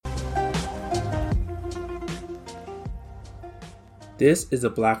This is the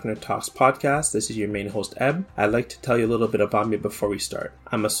Black Nerd Talks podcast. This is your main host, Eb. I'd like to tell you a little bit about me before we start.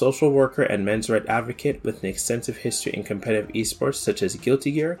 I'm a social worker and men's rights advocate with an extensive history in competitive esports such as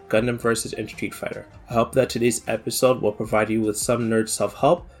Guilty Gear, Gundam vs. and Street Fighter. I hope that today's episode will provide you with some nerd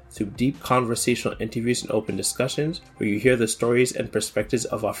self-help through deep conversational interviews and open discussions where you hear the stories and perspectives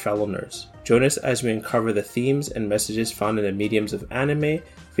of our fellow nerds. Join us as we uncover the themes and messages found in the mediums of anime,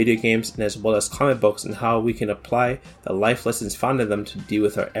 video games, and as well as comic books and how we can apply the life lessons found in them to deal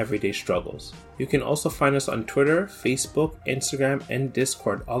with our everyday struggles. You can also find us on Twitter, Facebook, Instagram, and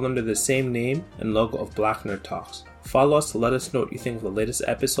Discord, all under the same name and logo of Black Nerd Talks. Follow us to let us know what you think of the latest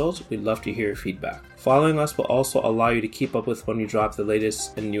episodes. We'd love to hear your feedback. Following us will also allow you to keep up with when we drop the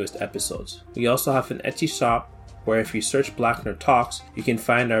latest and newest episodes. We also have an Etsy shop where if you search Black Nerd Talks, you can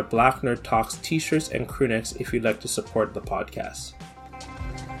find our Black Nerd Talks t-shirts and crew necks if you'd like to support the podcast.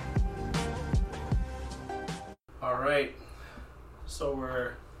 Alright, so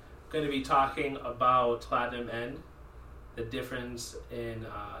we're going to be talking about Platinum End, the difference in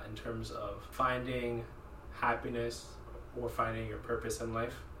terms of finding happiness or finding your purpose in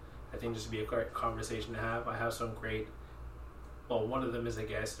life. I think this would be a great conversation to have. I have some great, one of them is a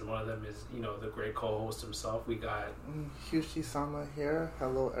guest and one of them is, the great co-host himself. We got Hyushi-sama here.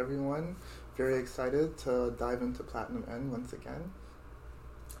 Hello everyone. Very excited to dive into Platinum End once again.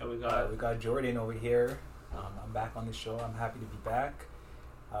 And we got Jordan over here. I'm back on the show. I'm happy to be back.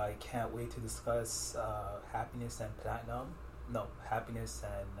 I can't wait to discuss happiness and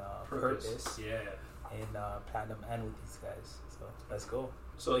purpose. Yeah. In Platinum End with these guys. So let's go.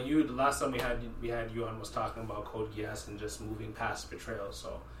 So the last time we had you on was talking about Code Geass and just moving past betrayal.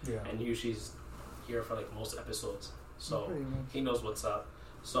 So yeah. And Yushi's here for like most episodes, so he knows what's up.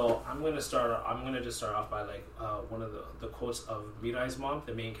 So I'm gonna just start off by like one of the quotes of Mirai's mom,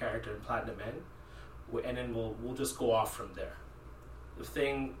 the main character in Platinum End, and then we'll just go off from there. The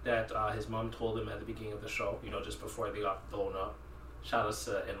thing that his mom told him at the beginning of the show, just before they got blown up. Shout out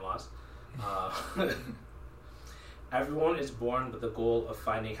to in-laws. Everyone is born with the goal of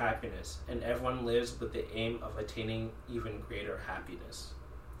finding happiness, and everyone lives with the aim of attaining even greater happiness.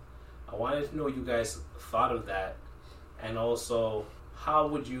 I wanted to know what you guys thought of that, and also how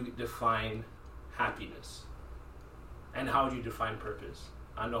would you define happiness, and how would you define purpose?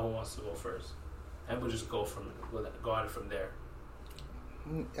 I know who wants to go first, and we'll just go at it from there.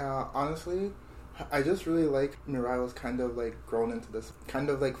 Honestly, I just really like Mirai was kind of like grown into this kind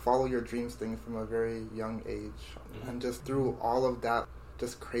of like follow your dreams thing from a very young age. Mm-hmm. And just through all of that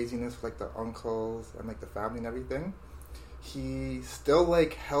just craziness with like the uncles and like the family and everything, he still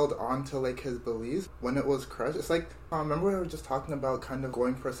like held on to like his beliefs when it was crushed. It's like, I remember we were just talking about kind of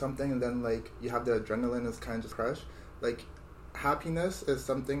going for something and then like you have the adrenaline is kind of just crushed. Like happiness is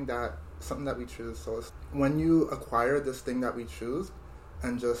something that we choose. So it's, when you acquire this thing that we choose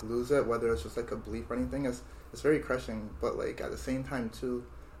and just lose it, whether it's just like a belief or anything, it's very crushing. But like at the same time too,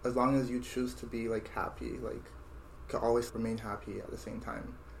 as long as you choose to be like happy, like can always remain happy at the same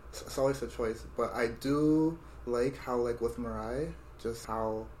time. It's always a choice. But I do like how like with Mirai, just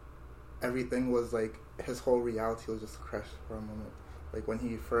how everything was like his whole reality was just crushed for a moment. Like when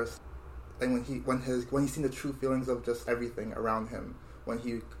he first, like when he seen the true feelings of just everything around him. When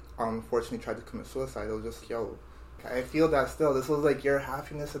he unfortunately tried to commit suicide, it was just I feel that still. This was like your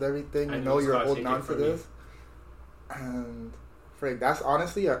happiness and everything. You're holding on to this. And that's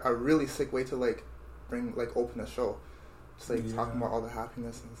honestly a really sick way to like open a show. Just like talking about all the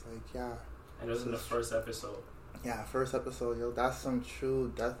happiness and it's like, yeah. And it was in the first episode. Yeah, first episode, that's some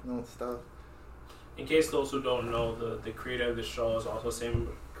true Death Note stuff. In case those who don't know, the creator of the show is also the same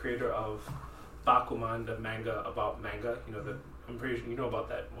creator of Bakuman, the manga about manga. I'm pretty sure you know about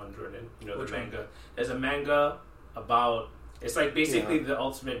that one, Jordan. Which manga. One? There's a manga about, it's like basically the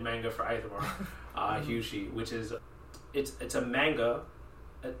ultimate manga for Aizumar, Hyushi, which is it's a manga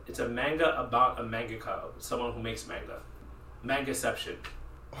about a mangaka, someone who makes manga. Mangaception.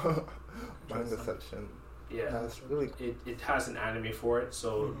 Mangaception. Yeah. That's really it has an anime for it,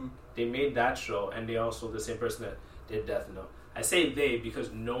 so they made that show, and they also the same person that did Death Note. I say they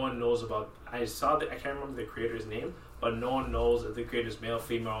because no one knows about. I can't remember the creator's name, but no one knows if the creator's male,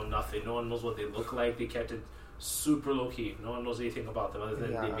 female, nothing. No one knows what they look like. They kept it super low key. No one knows anything about them other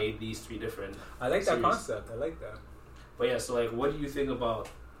than they made these 3 different. I like series. that concept. I like that. But yeah, so like, what do you think about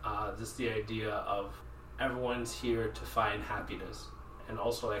just the idea of everyone's here to find happiness, and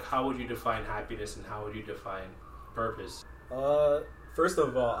also like, how would you define happiness and how would you define purpose? First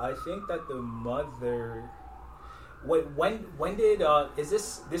of all, I think that the mother. When did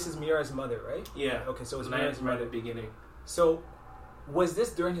this is Mirai's mother, right? Yeah. Okay, so it's Mirai's mother at the beginning. So was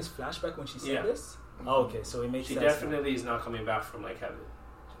this during his flashback when she said this? Oh, okay, so it makes She sense. definitely is not coming back from like heaven.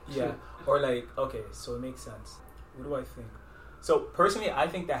 Yeah, or like, okay, so it makes sense. What do I think? So personally, I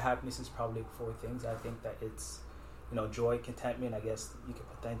think that happiness is probably 4 things. I think that it's, joy, contentment. I guess you can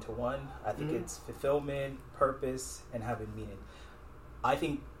put that into one. I think it's fulfillment, purpose, and having meaning. I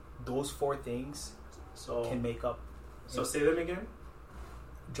think those 4 things can make up. So say them again.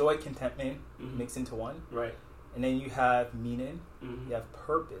 Joy, contentment, mixed into one. Right. And then you have meaning. You have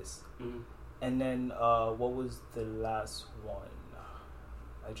purpose. And then what was the last one?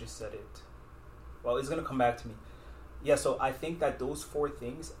 I just said it. Well, it's gonna come back to me. Yeah, so I think that those 4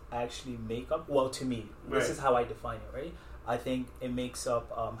 things actually make up. Well, to me, this is how I define it. Right? I think it makes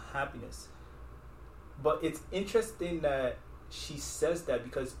up happiness. But it's interesting that she says that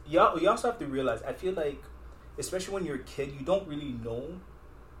because you also have to realize. I feel like, especially when you're a kid, you don't really know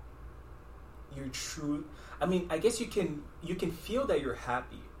your true. I mean, I guess you can feel that you're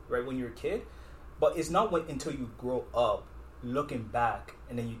happy, right, when you're a kid, but it's not until you grow up, looking back,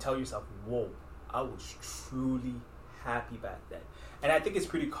 and then you tell yourself, "Whoa, I was truly happy back then." And I think it's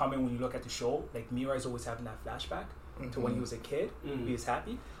pretty common when you look at the show. Like Miura is always having that flashback to when he was a kid. He was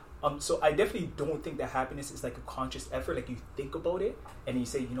happy. So I definitely don't think that happiness is like a conscious effort. Like you think about it and you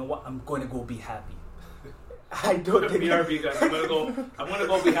say, "You know what? I'm going to go be happy." I don't think BRB guys. I'm gonna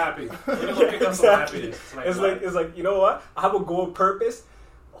go be happy. I'm gonna go pick up some happiness. It's like you know what? I have a goal of purpose.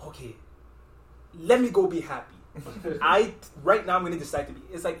 Okay, let me go be happy. Right now I'm gonna decide to be.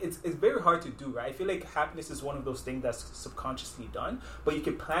 It's like it's very hard to do, right? I feel like happiness is one of those things that's subconsciously done, but you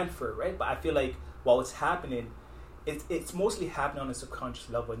can plan for it, right? But I feel like while it's happening, it's mostly happening on a subconscious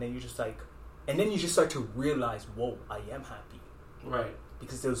level, and then you just start to realize, whoa, I am happy, right?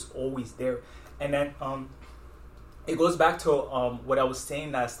 Because it was always there, and then it goes back to what I was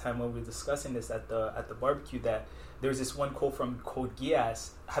saying last time when we were discussing this at the barbecue, that there's this one quote from Code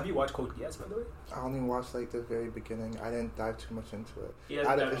Geass. Have you watched Code Geass, by the way? I only watched like the very beginning. I didn't dive too much into it. He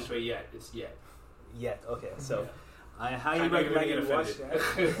hasn't dived into it yet. It's yet. Yet, okay. So I highly recommend you watch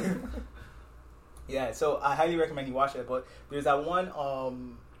that. Yeah, so I highly recommend you watch it. But there's that one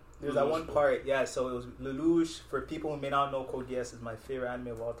part. Yeah, so it was Lelouch. For people who may not know, Code Geass is my favorite anime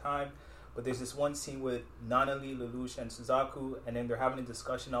of all time. But there's this one scene with Nanali, Lelouch, and Suzaku, and then they're having a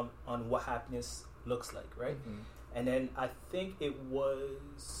discussion on what happiness looks like, right? And then I think it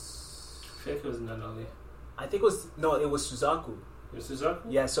was... I think it was Nanali. It was Suzaku. It was Suzaku?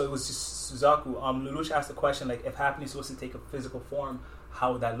 Yeah, so it was just Suzaku. Lelouch asked the question, like, if happiness was to take a physical form,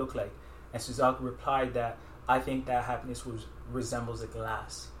 how would that look like? And Suzaku replied that, I think that happiness resembles a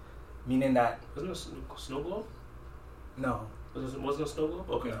glass. Meaning that... Wasn't it a snow globe? No. Wasn't it a snow globe?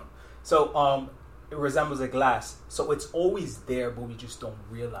 Okay. No. So, it resembles a glass. So it's always there, but we just don't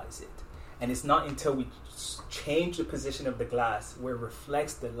realize it. And it's not until we change the position of the glass where it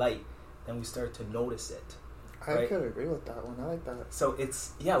reflects the light, then we start to notice it. I could agree with that one. I like that. So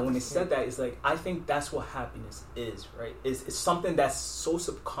when it said that, it's like, I think that's what happiness is, right? It's something that's so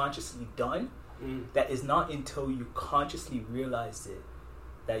subconsciously done that is not until you consciously realize it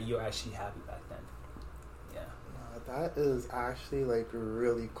that you're actually happy back then. That is actually like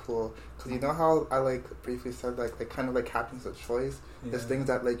really cool, because you know how I like briefly said like kind of like happiness a choice. There's things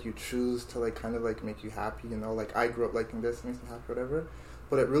that like you choose to like kind of like make you happy, like I grew up liking this, makes me happy, whatever.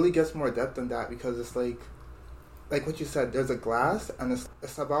 But it really gets more depth than that, because it's like what you said, there's a glass, and it's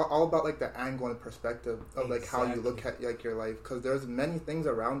all about like the angle and perspective of like how you look at like your life, because there's many things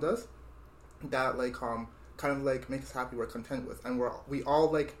around us that like kind of like make us happy, we're content with, and we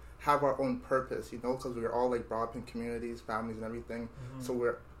all like have our own purpose, because we're all like brought up in communities, families, and everything. So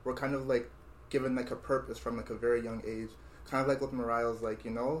we're kind of like given like a purpose from like a very young age. Kind of like what Mariah's like,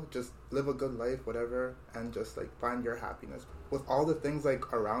 just live a good life, whatever, and just like find your happiness. With all the things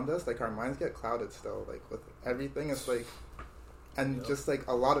like around us, like our minds get clouded still. Like with everything, it's like, and just like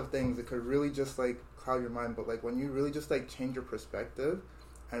a lot of things, it could really just like cloud your mind. But like when you really just like change your perspective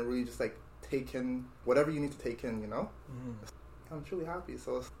and really just like take in whatever you need to take in, I'm truly happy.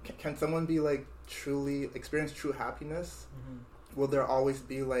 So can someone be like truly experience true happiness? Will there always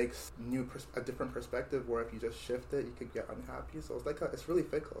be like a different perspective where if you just shift it, you could get unhappy? So it's like it's really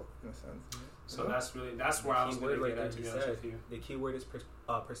fickle in a sense. So that's where I was going to get at, to be honest with you. The key word is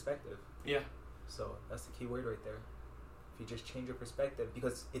perspective. Yeah. So that's the key word right there. If you just change your perspective,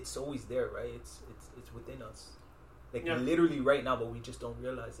 because it's always there, right? It's within us. Like literally right now, but we just don't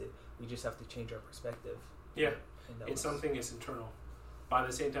realize it. We just have to change our perspective. Yeah. It's something that's internal. But at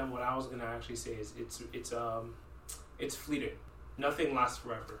the same time, what I was gonna actually say is it's fleeting. Nothing lasts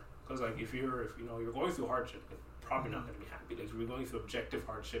forever. Because like if you're going through hardship, like, you're probably not gonna be happy. Like if you're going through objective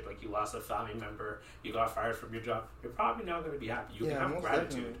hardship, like you lost a family member, you got fired from your job, you're probably not gonna be happy. You can have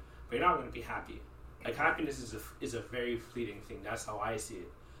gratitude, but you're not gonna be happy. Like happiness is a very fleeting thing. That's how I see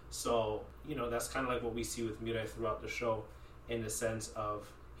it. So, you know, that's kind of like what we see with Mirai throughout the show, in the sense of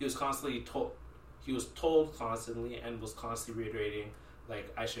he was told constantly and was constantly reiterating,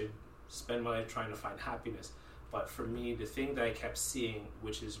 like, I should spend my life trying to find happiness. But for me, the thing that I kept seeing,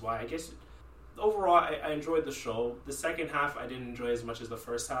 which is why I guess overall I enjoyed the show. The second half I didn't enjoy as much as the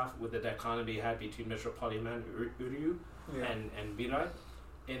first half, with the dichotomy it had between Metro Polyman Uryu and Mirai,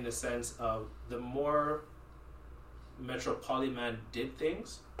 in the sense of the more Metro Polyman did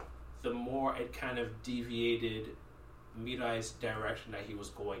things, the more it kind of deviated Mirai's direction that he was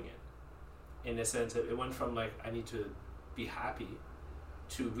going in the sense that it went from like, I need to be happy,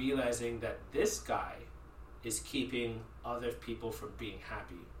 to realizing that this guy is keeping other people from being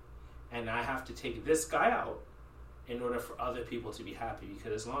happy, and I have to take this guy out in order for other people to be happy,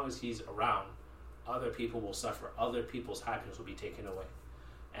 because as long as he's around, other people will suffer, other people's happiness will be taken away.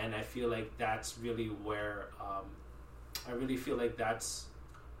 And I feel like that's really where I really feel like that's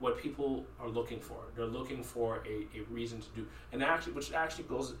what people are looking for. They're looking for a reason to do, and actually, which actually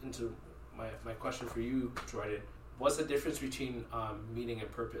goes into my question for you, Jordan. What's the difference between meaning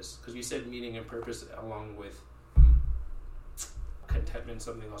and purpose? Because you said meaning and purpose along with contentment,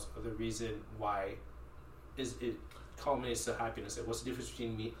 something else, or the reason why is it culminates to happiness. What's the difference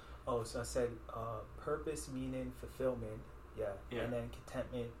between me? Oh, so I said purpose, meaning, fulfillment, and then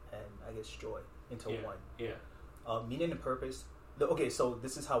contentment and I guess joy into one. Yeah. Meaning and purpose. Okay, so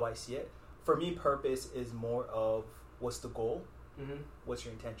this is how I see it. For me, purpose is more of what's the goal, what's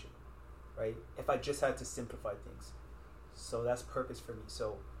your intention, right? If I just had to simplify things, so that's purpose for me.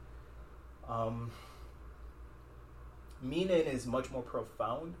 So, meaning is much more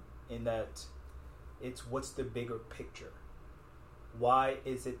profound in that it's what's the bigger picture. Why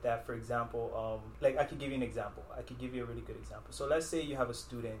is it that, for example, like I could give you an example. I could give you a really good example. So let's say you have a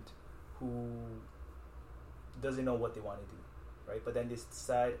student who doesn't know what they want to do, right? But then they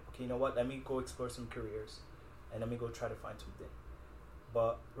decide, okay, you know what? Let me go explore some careers, and let me go try to find something.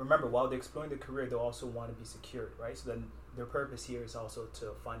 But remember, while they're exploring the career, they also want to be secured, right? So then their purpose here is also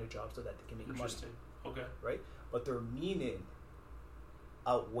to find a job so that they can make money. Interesting. Okay. Right? But their meaning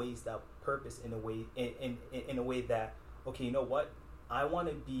outweighs that purpose in a way in a way that, okay, you know what? I want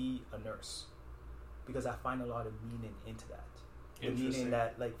to be a nurse because I find a lot of meaning into that. The meaning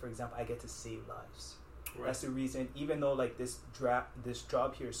that, like, for example, I get to save lives. Right. That's the reason, even though like this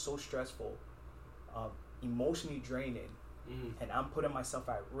job here is so stressful, emotionally draining, and I'm putting myself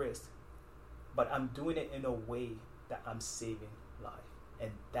at risk, but I'm doing it in a way that I'm saving life.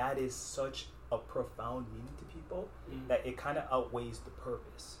 And that is such a profound meaning to people that it kind of outweighs the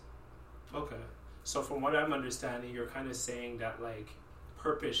purpose. Okay. So from what I'm understanding, you're kind of saying that like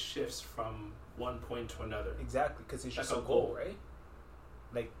purpose shifts from one point to another. Exactly, because it's just a goal, right?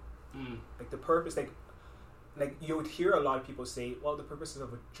 Like the purpose, like you would hear a lot of people say, well, the purpose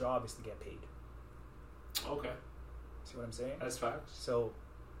of a job is to get paid. Okay. See what I'm saying? That's facts. So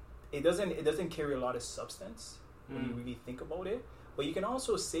it doesn't carry a lot of substance when you really think about it. But you can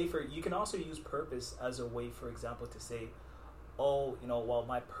also use purpose as a way, for example, to say, oh, you know, well,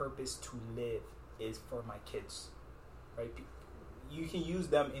 my purpose to live is for my kids, right? You can use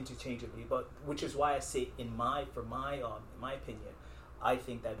them interchangeably, but which is why I say, in my opinion, I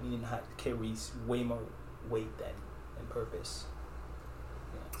think that meaning carries way more weight than purpose.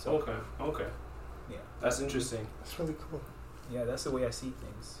 Yeah, so, okay. Yeah, that's interesting. That's really cool. Yeah, that's the way I see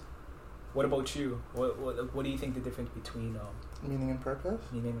things. What about you? What do you think the difference between meaning and purpose?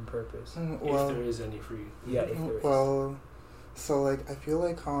 Meaning and purpose. Well, if there is any for you. Yeah, if there is. Well, so like I feel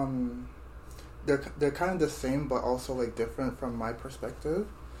like they're kind of the same, but also like different from my perspective,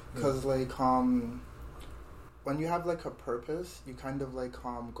 because like when you have like a purpose, you kind of like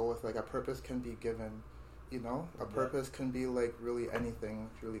go with like a purpose can be given, you know, a purpose can be like really anything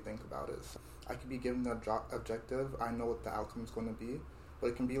if you really think about it. So I could be given an objective, I know what the outcome is going to be, but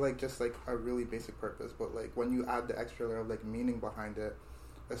it can be like just like a really basic purpose. But like when you add the extra layer of like meaning behind it,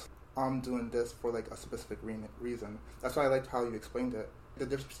 it's I'm doing this for like a specific reason. That's why I liked how you explained it. The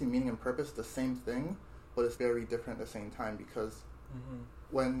difference between meaning and purpose is the same thing, but it's very different at the same time, because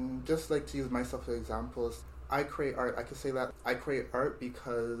when, just like to use myself as examples, I create art. I could say that I create art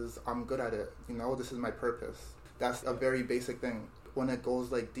because I'm good at it. You know, this is my purpose. That's a very basic thing. When it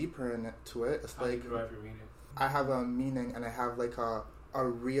goes like deeper into it, it's like I have a meaning and I have like a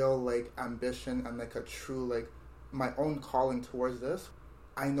real like ambition and like a true like my own calling towards this.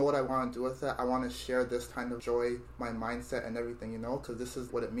 I know what I want to do with it. I want to share this kind of joy, my mindset and everything, you know, because this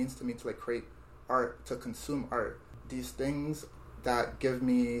is what it means to me to like create art, to consume art. These things that give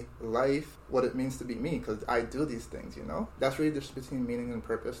me life, what it means to be me, because I do these things, you know? That's really the difference between meaning and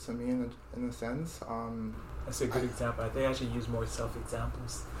purpose to me, in a sense. That's a good example. I think I should use more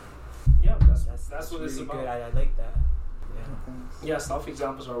self-examples. Yeah, that's what really it's about. Good. I like that. Yeah,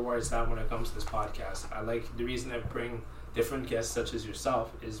 self-examples are where it's at when it comes to this podcast. I like the reason I bring different guests such as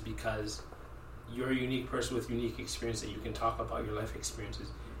yourself is because you're a unique person with unique experience that you can talk about your life experiences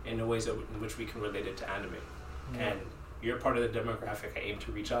in the ways in which we can relate it to anime. And you're part of the demographic I aim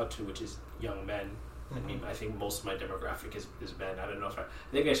to reach out to, which is young men. I mean, I think most of my demographic is men. I don't know if I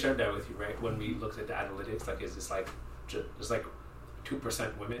think I shared that with you, right? When we looked at the analytics, like, is this like it's like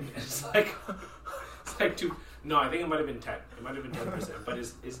 2% women? It's like 2. No, I think it might have been 10. It might have been 10%, but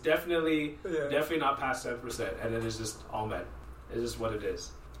it's definitely not past 10%. And then it's just all men. It's just what it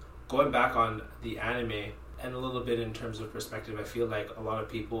is. Going back on the anime and a little bit in terms of perspective, I feel like a lot of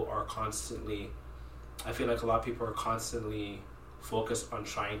people are constantly focused on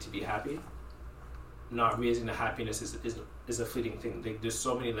trying to be happy. Not realizing that happiness is a fleeting thing. Like, there's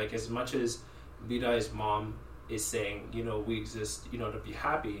so many, like, as much as Midai's mom is saying, you know, we exist, you know, to be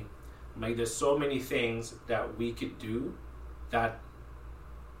happy. Like, there's so many things that we could do that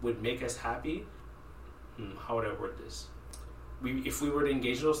would make us happy. How would I word this? If we were to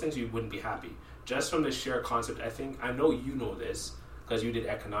engage in those things, we wouldn't be happy. Just from the sheer concept, I know you know this because you did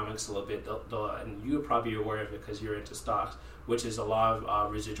economics a little bit, and you're probably aware of it because you're into stocks, which is a law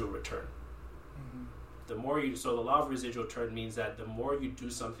of residual return. The law of residual return means that the more you do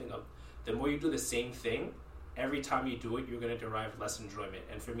the more you do the same thing, every time you do it, you're going to derive less enjoyment.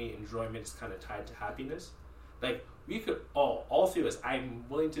 And for me, enjoyment is kind of tied to happiness. Like, we could all three of us, I'm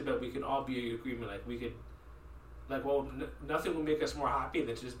willing to bet we can all be in agreement. Like, we could, like, well, nothing will make us more happy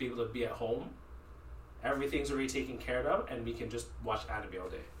than to just be able to be at home. Everything's already taken care of, and we can just watch anime all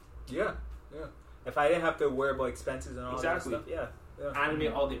day. Yeah. If I didn't have to worry about expenses and all that stuff,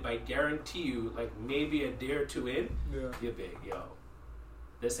 anime all day. But I guarantee you, like, maybe a day or two in, you're big,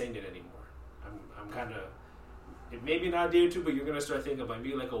 this ain't it anymore. I'm kind of, maybe not a day or two, but you're gonna start thinking about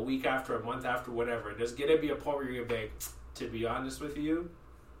maybe like a week after, a month after, whatever. There's gonna be a point where you're big. To be honest with you,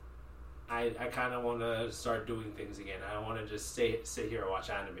 I kind of want to start doing things again. I don't want to just sit here and watch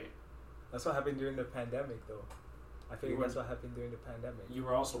anime. That's what happened during the pandemic, though. I think that's what happened during the pandemic. You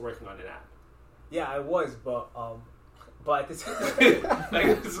were also working on an app. Yeah, I was, but at this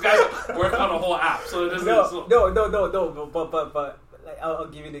like, this guy's working on a whole app, so it doesn't. No. But like, I'll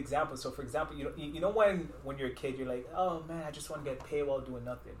give you an example. So, for example, you know when you're a kid, you're like, oh man, I just want to get paid while doing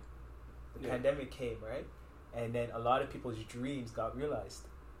nothing. The pandemic came, right? And then a lot of people's dreams got realized.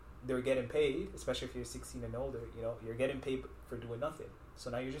 They were getting paid, especially if you're 16 and older. You know, you're getting paid for doing nothing. So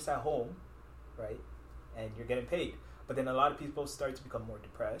now you're just at home, right? And you're getting paid. But then a lot of people start to become more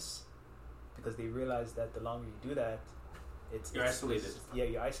depressed because they realize that the longer you do that, you're isolated.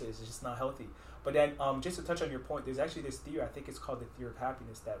 You're isolated. It's just not healthy. But then, just to touch on your point, there's actually this theory. I think it's called the theory of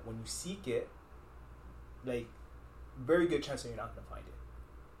happiness. That when you seek it, like, very good chance that you're not going to find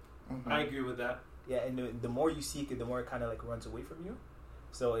it. I agree with that. Yeah, and the more you seek it, the more it kind of like runs away from you.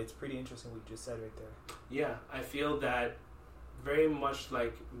 So it's pretty interesting what you just said right there. Yeah, I feel that very much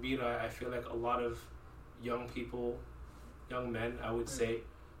like Mira, I feel like a lot of young people, young men, I would say,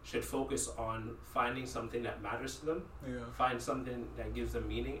 should focus on finding something that matters to them. Yeah. Find something that gives them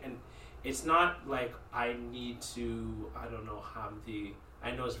meaning. And it's not like I need to, I don't know,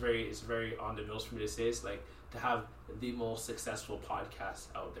 I know it's very on the nose for me to say, it's like to have the most successful podcast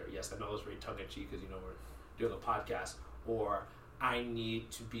out there. Yes, I know it's very tongue-in-cheek because, you know, we're doing a podcast. Or I need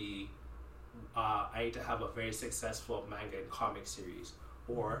to have a very successful manga and comic series,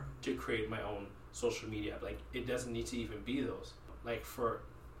 or to create my own social media. Like, it doesn't need to even be those. Like,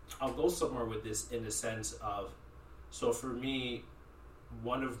 I'll go somewhere with this in the sense of, so for me,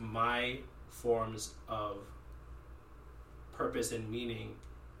 one of my forms of purpose and meaning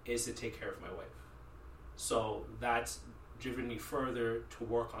is to take care of my wife. So that's driven me further to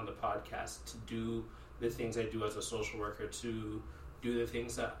work on the podcast, to do the things I do as a social worker, to do the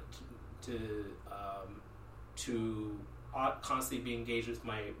things that to constantly be engaged with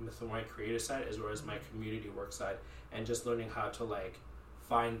my creative side as well as my community work side, and just learning how to like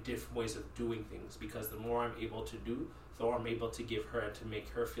find different ways of doing things, because the more I'm able to do, the more I'm able to give her and to make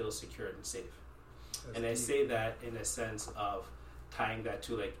her feel secure and safe. That's and deep. I say that in a sense of tying that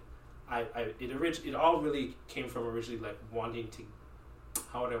to like it all really came from originally like wanting to,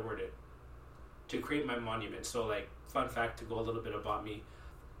 how would I word it, to create my monument. So like, fun fact to go a little bit about me,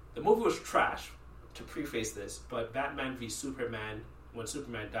 the movie was trash, to preface this, but Batman v Superman, when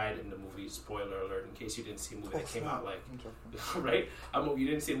Superman died in the movie, spoiler alert in case you didn't see a movie that came out like right, you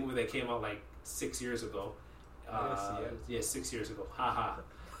didn't see a movie that came out like 6 years ago, Yeah, 6 years ago. Haha.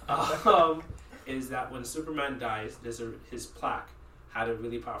 Is that when Superman dies, his plaque had a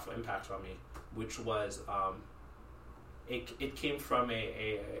really powerful impact on me, which was it came from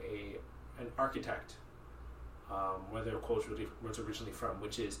an architect, where their quote was originally from,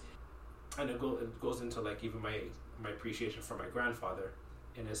 which is, and it goes into like even my appreciation for my grandfather,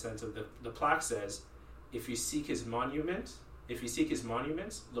 in a sense of the plaque says, if you seek his monuments,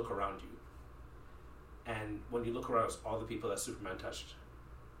 look around you. And when you look around, all the people that Superman touched,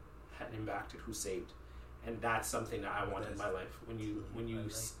 had impacted, who saved, and that's something that I want in my life.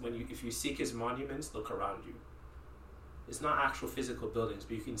 If you seek his monuments, look around you. It's not actual physical buildings,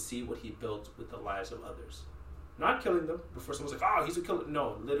 but you can see what he built with the lives of others. Not killing them before someone's like, oh, he's a killer.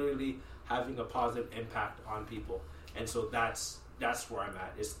 No, literally having a positive impact on people. And so that's where I'm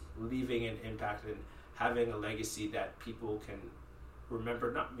at. Is leaving an impact and having a legacy that people can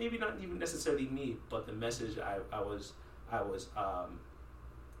remember. Not even necessarily me, but the message I was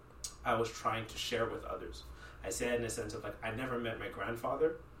trying to share with others. I say it in a sense of like, I never met my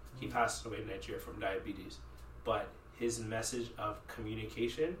grandfather. He passed away in Nigeria from diabetes, but his message of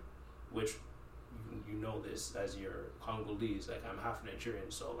communication, which you know this as your Congolese, like I'm half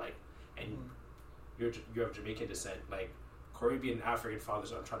Nigerian, so like, and you're of Jamaican descent, like Caribbean African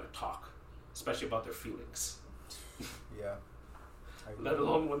fathers aren't trying to talk, especially about their feelings. Yeah. Let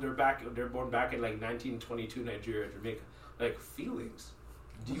alone when they're born back in like 1922 Nigeria, Jamaica, like feelings.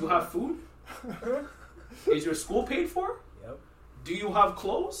 Do you have food? Is your school paid for? Yep. Do you have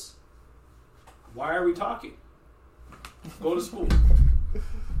clothes? Why are we talking? Go to school.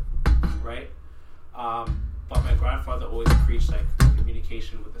 Right? But my grandfather always preached like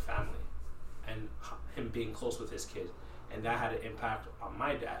communication with the family and him being close with his kids. And that had an impact on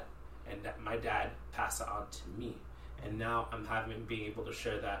my dad. And that my dad passed it on to me. And now I'm being able to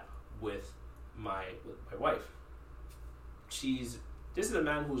share that with my wife. This is a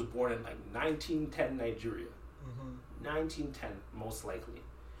man who was born in like 1910 Nigeria. 1910, most likely.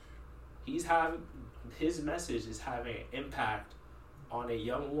 His message is having an impact on a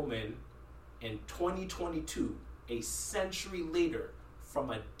young woman in 2022, a century later, from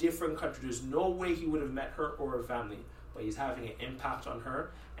a different country. There's no way he would have met her or her family, but he's having an impact on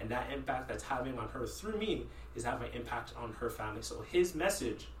her, and that impact that's having on her through me is having an impact on her family. So his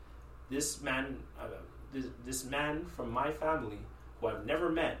message, this man from my family, who I've never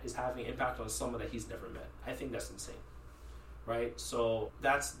met, is having an impact on someone that he's never met. I think that's insane, right? So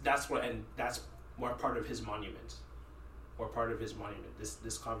that's more part of his monument. Or part of his monument.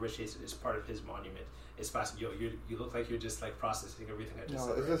 This conversation is part of his monument. It's fast. Yo, you look like you're just like processing everything I just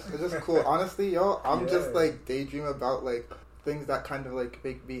said. It's just cool. Honestly, I'm just like daydreaming about like things that kind of like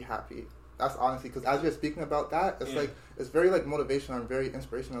make me happy. That's honestly, because as you're speaking about that, it's like, it's very like motivational and very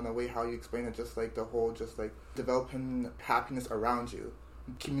inspirational in the way how you explain it. Just like the whole, just like developing happiness around you,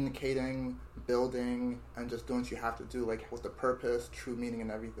 communicating, building, and just doing what you have to do, like with the purpose, true meaning,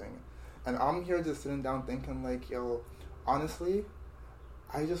 and everything. And I'm here just sitting down thinking like, yo, honestly,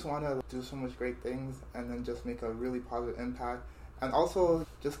 I just want to do so much great things and then just make a really positive impact, and also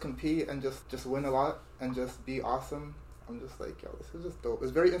just compete and just win a lot and just be awesome. I'm just like, yo, this is just dope.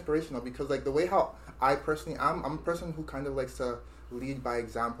 It's very inspirational because like the way how I personally am, I'm a person who kind of likes to lead by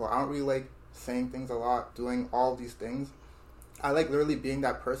example. I don't really like saying things a lot, doing all these things. I like literally being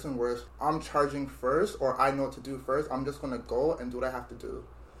that person where I'm charging first, or I know what to do first. I'm just going to go and do what I have to do.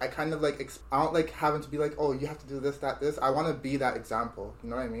 I kind of like, I don't like having to be like, oh, you have to do this, that, this. I want to be that example.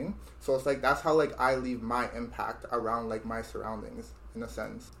 You know what I mean? So it's like, that's how like I leave my impact around like my surroundings in a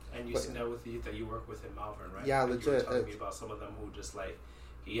sense. And you've seen that with the youth that you work with in Malvern, right? Yeah, like legit. You were telling me about some of them who just like,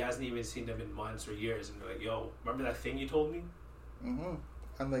 he hasn't even seen them in months or years, and they're like, yo, remember that thing you told me? Mm-hmm.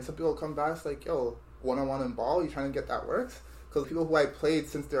 And like some people come back, it's like, yo, one-on-one in ball, you trying to get that works? Because people who I played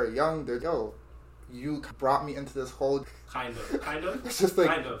since they're young, they're, yo, you brought me into this whole... Kind of. It's just like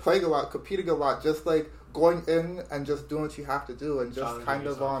playing a lot, competing a lot, just like going in and just doing what you have to do and just kind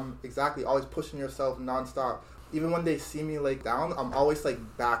of, exactly, always pushing yourself nonstop. Even when they see me like down, I'm always like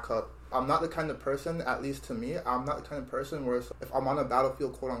back up. I'm not the kind of person, at least to me, I'm not the kind of person where if I'm on a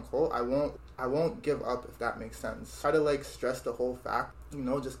battlefield, quote unquote, I won't give up, if that makes sense. Try to like stress the whole fact,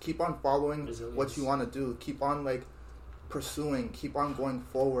 just keep on following what you want to do. Keep on like pursuing, keep on going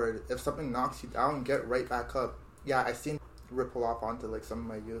forward. If something knocks you down, get right back up. Yeah, I seen ripple off onto like some of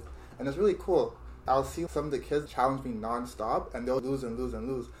my youth, and it's really cool. I'll see some of the kids challenge me non-stop, and they'll lose and lose and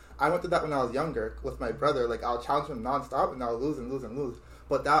lose. I went through that when I was younger with my brother. Like, I'll challenge him non-stop, and I'll lose and lose and lose.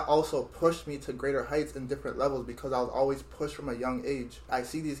 But that also pushed me to greater heights in different levels because I was always pushed from a young age. I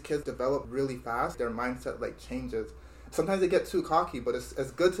see these kids develop really fast. Their mindset, like, changes. Sometimes they get too cocky, but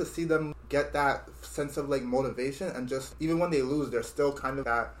it's good to see them get that sense of like motivation, and just even when they lose, they're still kind of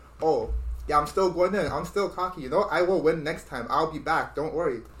that, oh yeah, I'm still going in, I'm still cocky, you know, I will win next time, I'll be back, don't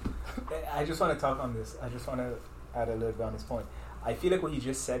worry. I just want to talk on this. I just want to add a little bit on this point. I feel like what you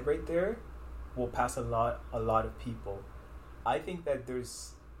just said right there will pass a lot of people. I think that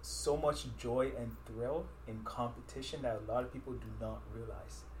there's so much joy and thrill in competition that a lot of people do not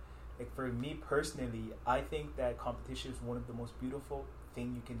realize. Like for me personally, I think that competition is one of the most beautiful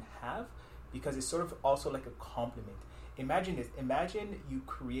thing you can have, because it's sort of also like a compliment. Imagine this. Imagine you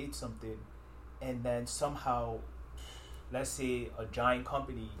create something and then somehow, let's say a giant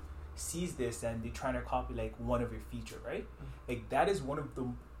company sees this and they're trying to copy like one of your feature, right? Like that is one of the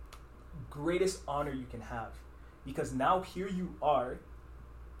greatest honor you can have, because now here you are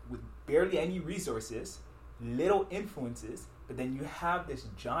with barely any resources, little influences, but then you have this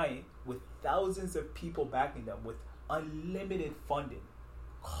giant with thousands of people backing them with unlimited funding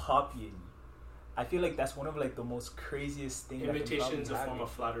copying you. I feel like that's one of like the most craziest things. Imitation is a form of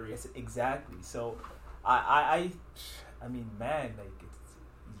flattery. It's, exactly. So I mean, man, like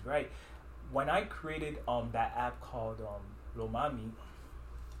he's right. When I created that app called Lomami,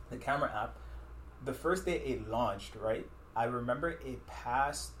 the camera app, the first day it launched, right? I remember it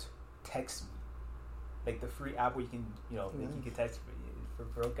passed Text Me, like the free app where you can, you know, like you can text for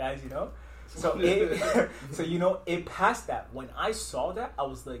broke guys, you know. So it, so you know, it passed that. When I saw that, I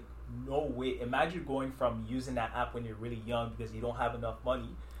was like, no way. Imagine going from using that app when you're really young because you don't have enough money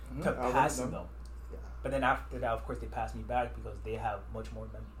to passing them. Yeah. But then after that, of course, they passed me back because they have much more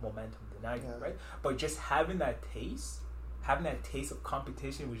momentum than I do, right? But just having that taste of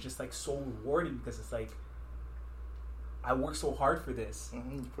competition was just like so rewarding, because it's like, I worked so hard for this.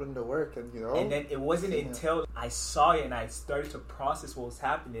 You put in the work, and you know. And then it wasn't until I saw it and I started to process what was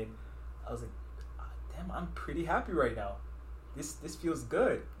happening, I was like, damn, I'm pretty happy right now. This feels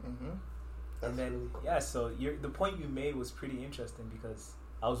good. And then so the point you made was pretty interesting, because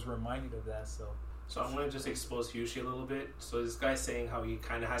I was reminded of that. So I'm going to just expose Yushi a little bit. So this guy's saying how he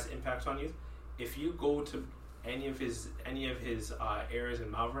kind of has impact on youth. If you go to any of his areas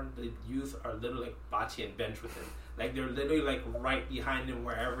in Malvern, the youth are literally like Bati and bench with him. Like they're literally like right behind him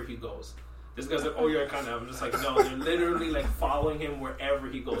wherever he goes. This guy's like, oh, you're kind of. I'm just like, no, they're literally like following him wherever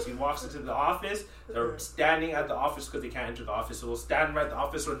he goes. He walks into the office, they're standing at the office because they can't enter the office. So they'll stand right at the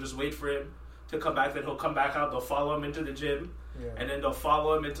office or just wait for him to come back. Then he'll come back out. They'll follow him into the gym, and then they'll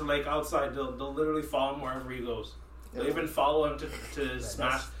follow him into like outside. They'll literally follow him wherever he goes. They'll even follow him to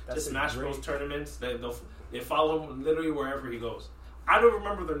Smash Bros tournaments. They follow him literally wherever he goes. I don't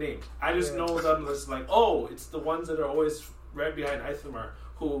remember their names. I just know them as like, oh, it's the ones that are always right behind Ithamar.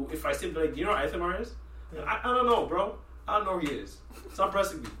 Who, if I simply like, do you know what Ithamar is? Yeah. I don't know, bro. I don't know who he is. Stop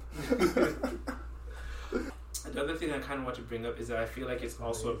pressing me. The other thing I kind of want to bring up is that I feel like it's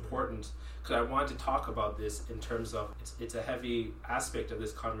also important, because I want to talk about this in terms of it's a heavy aspect of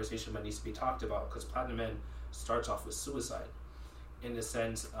this conversation that needs to be talked about, because Platinum Men starts off with suicide, in the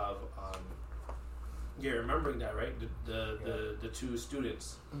sense of you're remembering that, right? The two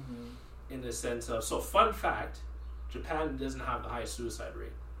students, in the sense of, so fun fact, Japan doesn't have the highest suicide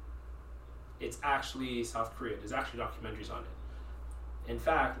rate. It's actually South Korea. There's actually documentaries on it. In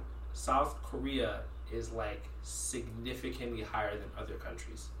fact, South Korea is like significantly higher than other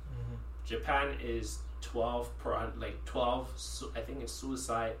countries. Japan is 12 per, like 12, I think it's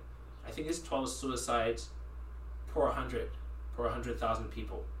suicide. I think it's 12 suicides per 100,000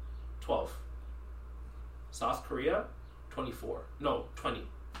 people. 12. South Korea, 24. No, 20.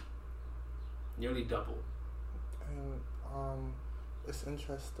 Nearly double. It's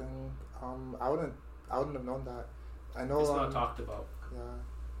interesting. I wouldn't have known that. I know it's not talked about. Yeah,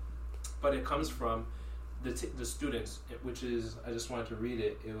 but it comes from the students, which is, I just wanted to read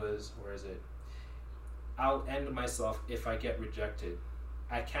it. It was, where is it? I'll end myself if I get rejected.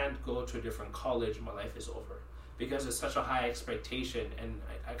 I can't go to a different college. My life is over, because it's such a high expectation, and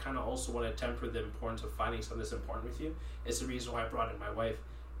I kind of also want to temper the importance of finding something that's important with you. It's the reason why I brought in my wife,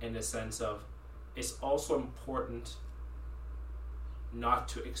 in the sense of, it's also important not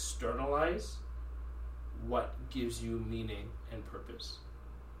to externalize what gives you meaning and purpose.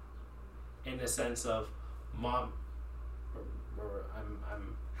 In the sense of, mom, or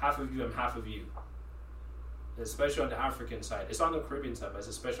I'm half of you, I'm half of you. Especially on the African side. It's on the Caribbean side, but it's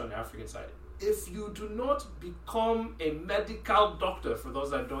especially on the African side. If you do not become a medical doctor, for those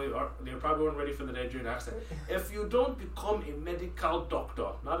that don't, they probably weren't ready for the Nigerian accent. If you don't become a medical doctor,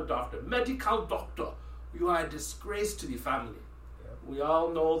 not a doctor, medical doctor, you are a disgrace to the family. Yep. We all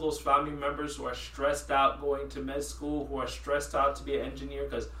know those family members who are stressed out going to med school, who are stressed out to be an engineer,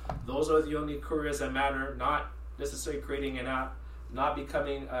 because those are the only careers that matter, not necessarily creating an app, not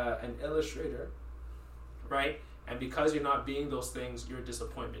becoming an illustrator, right? And because you're not being those things, you're a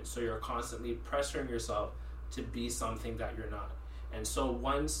disappointment. So you're constantly pressuring yourself to be something that you're not. And so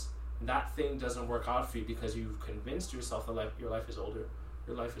once that thing doesn't work out for you because you've convinced yourself that your life is older,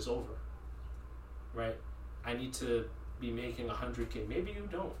 your life is over, right? I need to be making 100K. Maybe you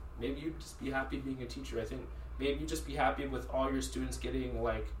don't. Maybe you just be happy being a teacher. I think maybe you just be happy with all your students getting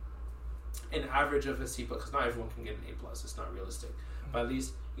like an average of a C++, because not everyone can get an A+. It's not realistic. But at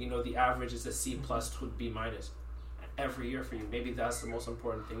least, the average is a C+ to B- every year for you. Maybe that's the most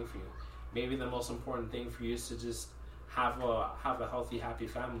important thing for you. Maybe the most important thing for you is to just have a healthy, happy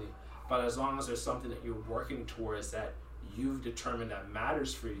family. But as long as there's something that you're working towards that you've determined that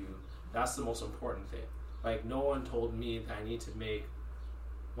matters for you, that's the most important thing. Like, no one told me that I need to make,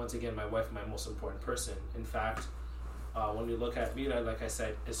 once again, my wife my most important person. In fact, when we look at Mira, like I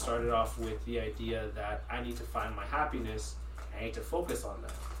said, it started off with the idea that I need to find my happiness, I need to focus on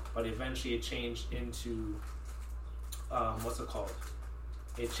that. But eventually it changed into,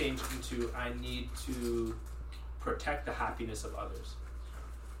 It changed into I need to protect the happiness of others,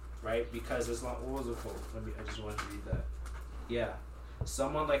 right? Because what was the quote? I just wanted to read that. Yeah.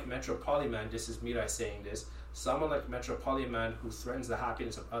 Someone like Metropoliman, this is Mira saying this, someone like Metropoliman who threatens the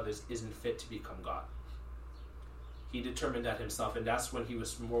happiness of others isn't fit to become God. He determined that himself, and that's when he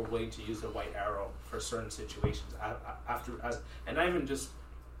was more willing to use the white arrow for certain situations. And not even just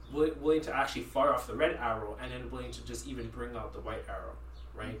willing to actually fire off the red arrow, and then willing to just even bring out the white arrow,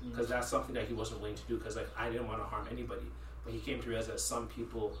 right? Because that's something that he wasn't willing to do, because I didn't want to harm anybody. But he came to realize that some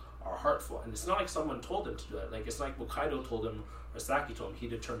people are hurtful, and it's not like someone told him to do it. Like, it's like what Kaido told him or Saki told him. He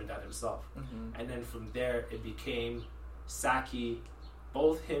determined that himself. And then from there, it became Saki,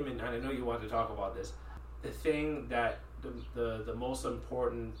 both him and I know you want to talk about this. The thing that the most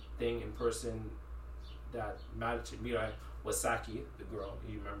important thing in person that mattered to Mirai was Saki, the girl.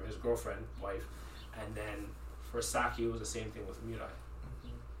 You remember his girlfriend, wife, and then for Saki, it was the same thing with Mirai.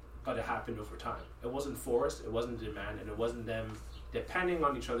 But it happened over time. It wasn't forced, it wasn't demand, and it wasn't them depending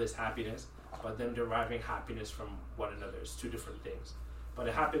on each other's happiness, but them deriving happiness from one another. It's two different things. But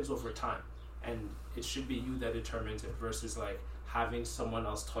it happens over time. And it should be you that determines it versus like having someone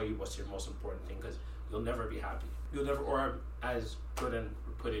else tell you what's your most important thing, because you'll never be happy. You'll never, or as Gordon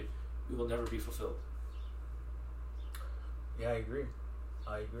put it, you will never be fulfilled. Yeah, I agree.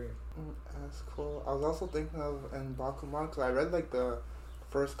 That's cool. I was also thinking of in Bakuman, because I read like the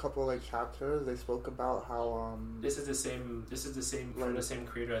first couple like chapters. They spoke about how this is the same from the same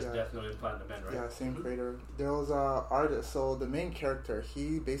creator as Death Note and Platinum Men, right? Yeah, same creator. There was a artist. So the main character,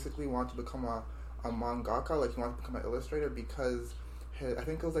 he basically wanted to become a mangaka, like he wanted to become an illustrator because I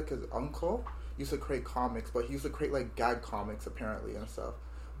think it was like his uncle used to create comics, but he used to create like gag comics apparently and stuff.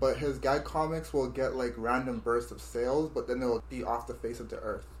 But his gag comics will get like random bursts of sales, but then they'll be off the face of the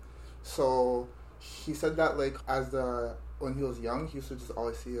earth. So he said that like when he was young, he used to just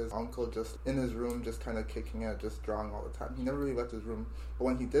always see his uncle just in his room, just kind of kicking it, just drawing all the time. He never really left his room. But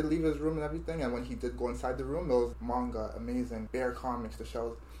when he did leave his room and everything, and when he did go inside the room, there was manga, amazing, bare comics, the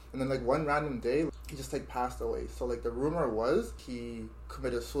shelves. And then like one random day, he just like passed away. So like the rumor was he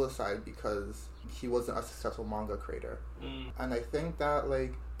committed suicide because he wasn't a successful manga creator. And I think that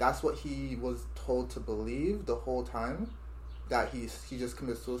like that's what he was told to believe the whole time, that he just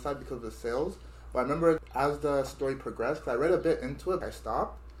committed suicide because of the sales. But I remember as the story progressed, because I read a bit into it, I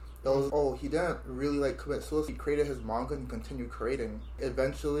stopped. It was, he didn't really like commit suicide. He created his manga and continued creating.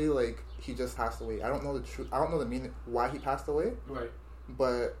 Eventually, like, he just passed away. I don't know the truth. I don't know the meaning why he passed away. Right.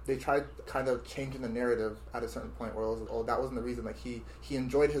 But they tried kind of changing the narrative at a certain point where it was, that wasn't the reason. Like, he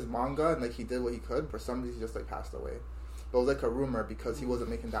enjoyed his manga and like he did what he could. For some reason, he just like passed away. But it was like a rumor because he wasn't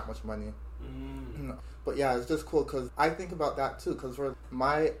making that much money. But yeah, it's just cool because I think about that too. Because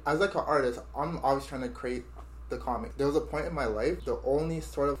as like an artist, I'm always trying to create the comic. There was a point in my life, the only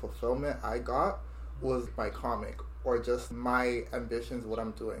sort of fulfillment I got was my comic or just my ambitions, what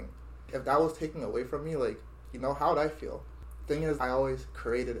I'm doing. If that was taken away from me, like, how would I feel? Thing is, I always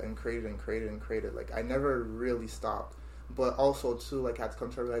created and created and created and created. Like, I never really stopped. But also too, like, I had to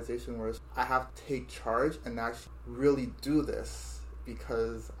come to a realization where I have to take charge and actually really do this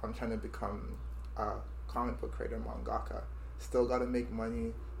because I'm trying to become a comic book creator, mangaka. Still gotta make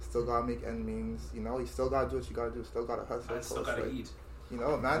money, still gotta make end means, you still gotta do what you gotta do, still gotta hustle. Man still gotta eat.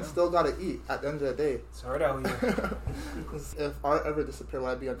 Man still gotta eat at the end of the day. It's hard out here. If art ever disappeared, would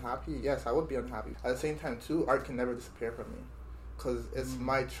I be unhappy? Yes, I would be unhappy. At the same time too, art can never disappear from me. Because it's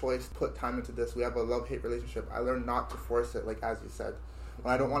my choice to put time into this. We have a love-hate relationship. I learned not to force it, like as you said.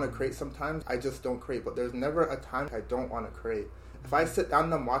 When I don't want to create sometimes, I just don't create. But there's never a time I don't want to create. If I sit down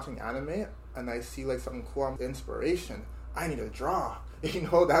and I'm watching anime and I see like something cool, inspiration, I need to draw. You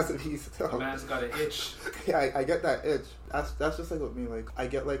know, that's a piece. The man's got an itch. Yeah, I get that itch. That's just like with me. Like I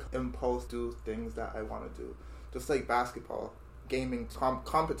get like impulse to do things that I want to do. Just like basketball, gaming,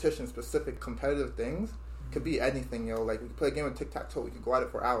 competition, specific competitive things. Could be anything, yo. Like we could play a game of tic-tac-toe. We could go at it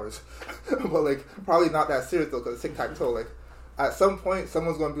for hours, but like probably not that serious though, because tic-tac-toe. Like at some point,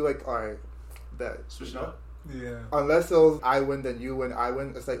 someone's gonna be like, all right, that switch up. Yeah. Unless it was I win, then you win, I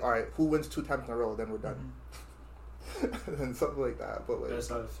win. It's like, all right, who wins 2 times in a row? Then we're done. And something like that. But like,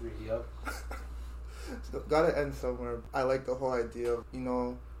 that's out of 3. Yep. So gotta end somewhere. I like the whole idea of, you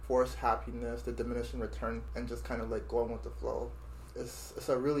know, forced happiness, the diminishing return, and just kind of like going with the flow. It's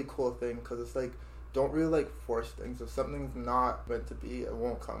a really cool thing because it's like, don't really like force things. If something's not meant to be, it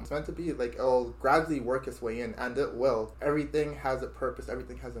won't come. It's meant to be, like it'll gradually work its way in, and it will. Everything has a purpose.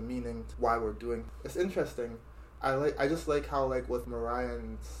 Everything has a meaning to why we're doing. It's interesting. I just like how, like, with Mariah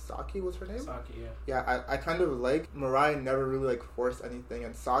and Saki, what's her name? Saki, yeah. Yeah, I kind of like Mariah never really like forced anything,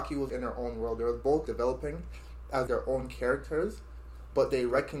 and Saki was in her own world. They were both developing as their own characters, but they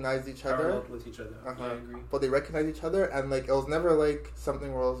recognized each other. Paralleled with each other. Uh-huh. Yeah, I agree. But they recognized each other, and like it was never like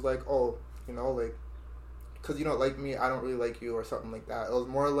something where it was like, oh, you know, like, because you don't like me, I don't really like you, or something like that. It was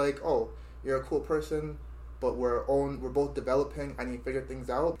more like, oh, you're a cool person, but we're both developing, and you figure things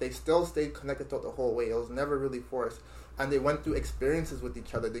out. They still stayed connected throughout the whole way. It was never really forced, and they went through experiences with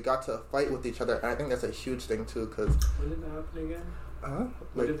each other. They got to fight with each other, and I think that's a huge thing too. Because when did that happen again?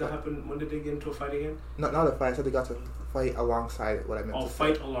 When did that happen? When did they get into a fight again? Not a fight. I said they got to fight alongside it. What I meant. Oh, to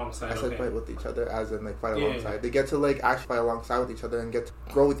fight say. alongside. I said fight with each other, as in like fight Yeah, alongside. yeah. They get to like actually fight alongside with each other and get to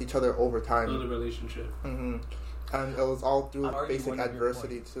grow with each other over time. Build a relationship. Mm-hmm. And it was all through I'll basic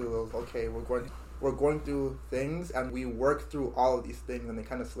adversity too. It was okay. We're going through things, and we work through all of these things, and they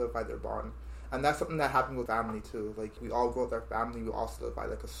kind of solidify their bond. And that's something that happened with family too. Like we all grow with our family, we all solidify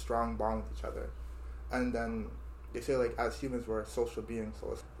like a strong bond with each other. And then they say like as humans we're social beings,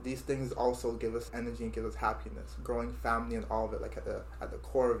 so these things also give us energy and give us happiness. Growing family and all of it, like at the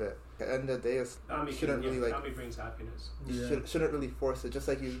core of it. At the end of the day, Family brings happiness. Shouldn't really force it. Just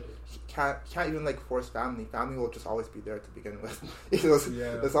like you can't even like force family. Family will just always be there to begin with.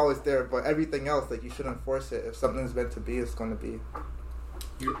 It's always there. But everything else, like you shouldn't force it. If something's meant to be, it's going to be.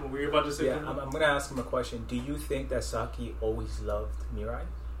 Were you about to say? Yeah, I'm going to ask him a question. Do you think that Saki always loved Mirai?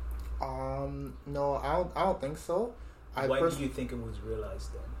 No, I don't think so. When do you think it was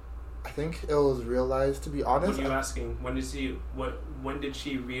realized then? I think it was realized, to be honest. What are you asking? When did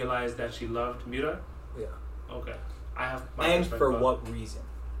she realize that she loved Mirai? Yeah. Okay. I have my and for what reason?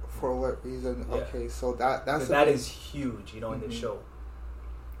 For what reason? Yeah. Okay, so that is huge, you know, in the show.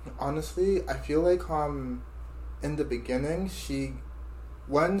 Honestly, I feel like in the beginning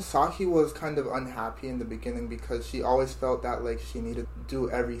when Saki was kind of unhappy in the beginning because she always felt that like she needed to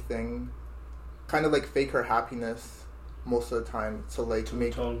do everything, kind of like fake her happiness most of the time to like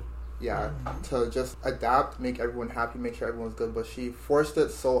to just adapt, make everyone happy, make sure everyone's good, but she forced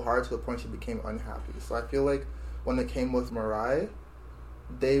it so hard to the point she became unhappy. So I feel like when it came with Mirai,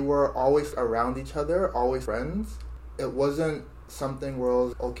 they were always around each other, always friends. It wasn't something where it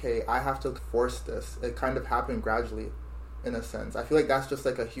was, okay, I have to force this. It kind of happened gradually, in a sense. I feel like that's just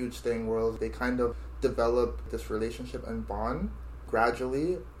like a huge thing where they kind of developed this relationship and bond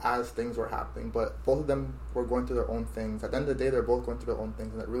gradually as things were happening. But both of them were going through their own things. At the end of the day, they're both going through their own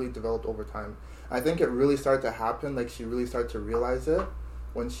things, and it really developed over time. I think it really started to happen, like she really started to realize it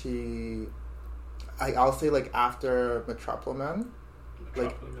when I'll say like after Metropoliman. I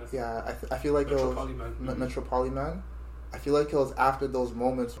feel like it was Metropoliman. I feel like it was after those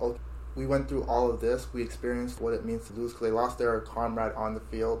moments. We went through all of this. We experienced what it means to lose because they lost their comrade on the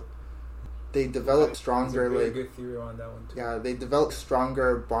field. They developed stronger, really good theory on that one too. Yeah, they developed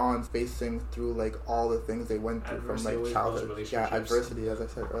stronger bonds facing through like all the things they went through from like childhood. Yeah, adversity, as I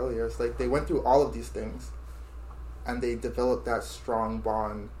said earlier. It's like they went through all of these things, and they developed that strong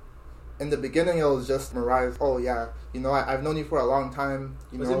bond. In the beginning, it was just Mirai. Oh yeah, you know, I've known you for a long time.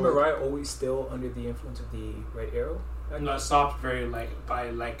 Wasn't Mirai always still under the influence of the Red Arrow? No, it stopped by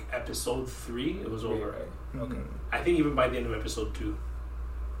episode 3. It was over. Right. Okay. I think even by the end of episode 2,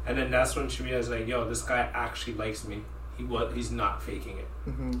 and then that's when she realized like, yo, this guy actually likes me. He's not faking it.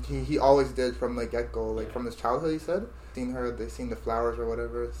 Mm-hmm. He always did from the get go, from his childhood. He said, they seen the flowers or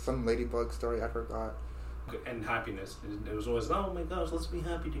whatever, some ladybug story I forgot. And happiness. It was always, oh my gosh, let's be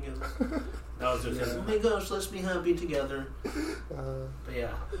happy together. That was just, oh my gosh, let's be happy together. But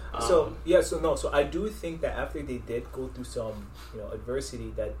yeah. So I do think that after they did go through some,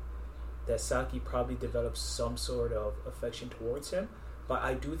 adversity, that Saki probably developed some sort of affection towards him. But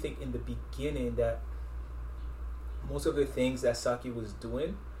I do think in the beginning that most of the things that Saki was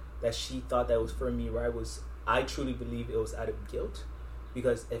doing, that she thought that was for Mirai, was I truly believe it was out of guilt,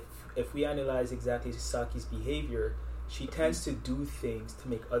 because if we analyze exactly Saki's behavior, she tends to do things to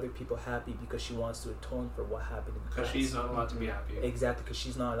make other people happy because she wants to atone for what happened in the past. Because she's not allowed to be happy. Exactly, because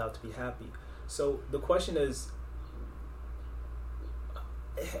she's not allowed to be happy. So the question is,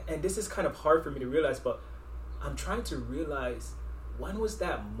 and this is kind of hard for me to realize, but I'm trying to realize, when was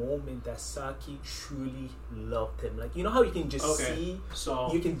that moment that Saki truly loved him? Like, you know how you can just see,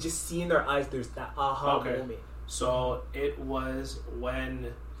 so you can just see in their eyes, there's that aha moment. So it was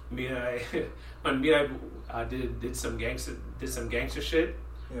when Mirai did some gangster shit,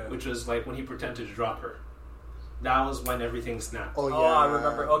 which was like when he pretended to drop her. That was when everything snapped. Oh, I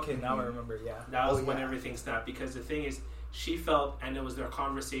remember. Okay, now I remember. Yeah, that was when everything snapped, because the thing is, she felt, and it was their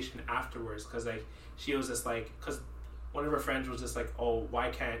conversation afterwards, because like she was just like, because one of her friends was just like, oh, why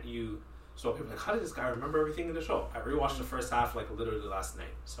can't you? So people were like, how did this guy remember everything in the show? I rewatched the first half like literally last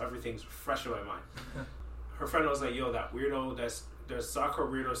night, so everything's fresh in my mind. Her friend was like, yo, that weirdo, there's Sakura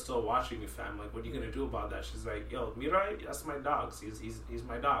weirdo still watching you, fam. Like, what are you gonna do about that? She's like, yo, Mirai, that's my dogs. He's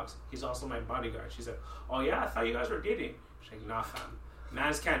my dogs. He's also my bodyguard. She said, oh yeah, I thought you guys were dating. She's like, nah, fam.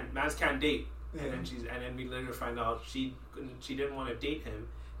 Mans can't date. Yeah. And then we later find out she didn't want to date him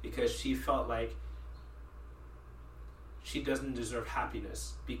because she felt like she doesn't deserve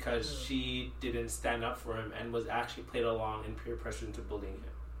happiness because she didn't stand up for him and was actually played along in peer pressure into bullying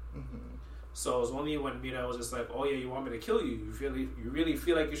him. Mm-hmm. So it was only when Mira was just like, oh yeah, you want me to kill you? You really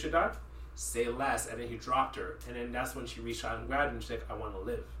feel like you should die? Say less. And then he dropped her. And then that's when she reached out and grabbed him and she's like, I want to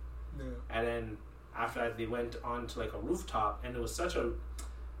live. Yeah. And then after that, they went on to like a rooftop, and it was such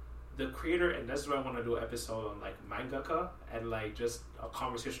the creator, and that's why I want to do an episode on like mangaka and like just a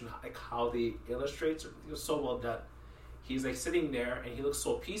conversation like how they illustrate. It was so well done. He's like sitting there and he looks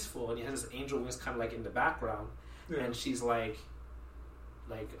so peaceful, and he has his angel wings kind of like in the background, and she's like,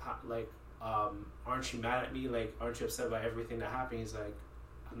 aren't you mad at me? Like, aren't you upset about everything that happened? He's like,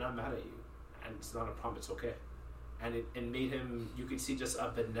 I'm not mad at you, and it's not a problem. It's okay. And it made him. You could see just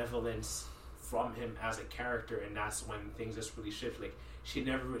a benevolence from him as a character, and that's when things just really shift. Like she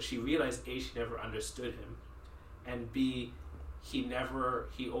realized A, she never understood him, and B, he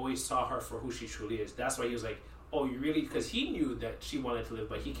always saw her for who she truly is. That's why he was like, oh, you really, because he knew that she wanted to live,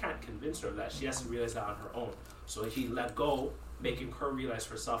 but he can't convince her of that. She has to realize that on her own. So he let go, making her realize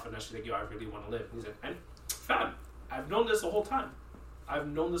herself, and now she's like, yo, I really want to live. And he's like, and fam, I've known this the whole time.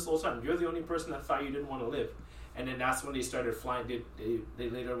 You're the only person that thought you didn't want to live. And then that's when they started flying. They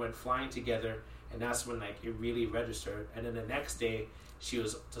later went flying together, and that's when like it really registered. And then the next day, she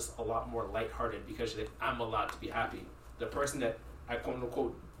was just a lot more lighthearted because she's like, I'm allowed to be happy. The person that I quote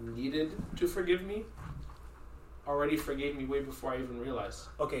unquote needed to forgive me already forgave me way before I even realized.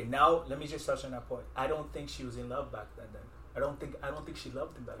 Okay, now let me just touch on that point. I don't think she was in love back then. I don't think she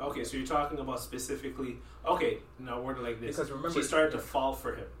loved him back then. Okay, so you're talking about specifically. Okay, now word it like this. Because remember, she started to fall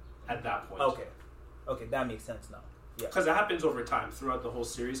for him at that point. Okay, that makes sense now. Yeah, because it happens over time throughout the whole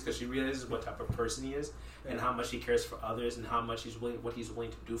series. Because she realizes what type of person he is, and how much he cares for others, and how much what he's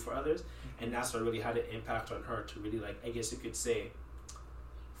willing to do for others, and that's what really had an impact on her to really, like, I guess you could say,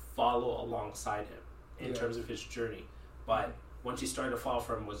 follow alongside him in terms of his journey. But when she started to fall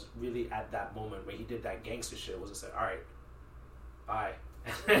for him was really at that moment when he did that gangster shit. Was just like, all right, bye,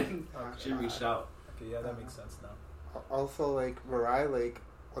 and she reached out. Okay, yeah, that makes sense now. Also, like Mirai, like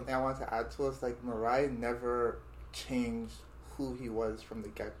one thing I want to add to is like Mirai never changed who he was from the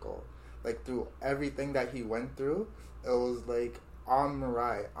get-go. Like through everything that he went through, it was like, I'm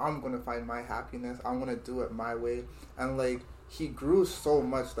Mirai, I'm gonna find my happiness, I'm gonna do it my way. And like he grew so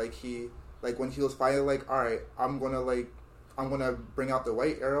much. Like when he was finally like, alright, I'm gonna bring out the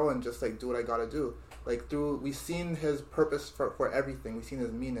white arrow and just like do what I gotta do. Like we've seen his purpose for everything. We've seen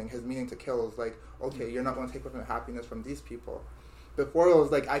his meaning to kill is like, okay, you're not gonna take away happiness from these people. Before it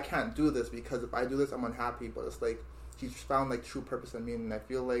was like, I can't do this because if I do this, I'm unhappy. But it's like he's found like true purpose and meaning. And I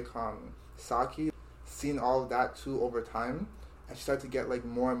feel like Saki seen all of that too over time, and she started to get like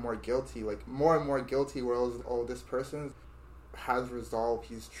more and more guilty. Where it was, oh, this person has resolve.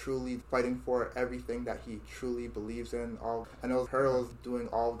 He's truly fighting for everything that he truly believes in. And it was her was doing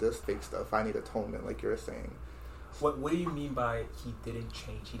all this fake stuff. I need atonement, like you're saying. What do you mean by he didn't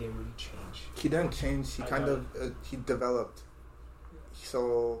change? He didn't really change. He didn't change. He he developed.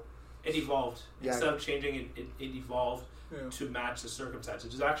 So it evolved. Instead of changing, it evolved to match the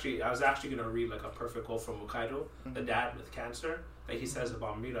circumstances. I was actually going to read like a perfect quote from Hokkaido, the dad with cancer, that he says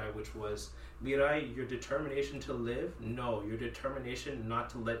about Mirai, which was, Mirai, your determination to live, no, your determination not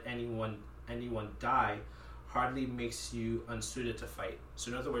to let anyone die hardly makes you unsuited to fight.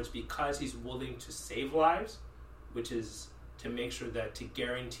 So in other words, because he's willing to save lives, which is to make sure that to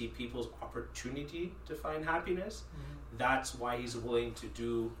guarantee people's opportunity to find happiness. That's why he's willing to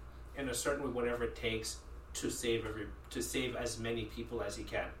do in a certain way whatever it takes to save as many people as he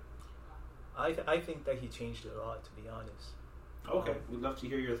can. I think that he changed a lot, to be honest. Okay, we'd love to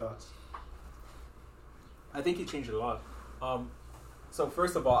hear your thoughts. I think he changed a lot. So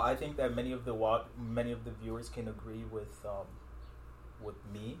first of all, I think that many of the viewers can agree with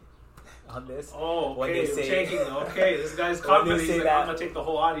me on this. Oh, okay. When they say, this guy's confident. He's like, I'm gonna take the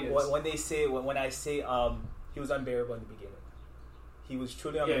whole audience. When I say he was unbearable in the beginning. He was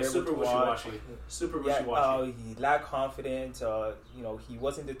truly unbearable. Super wishy-washy. Super wishy-washy. He lacked confidence. He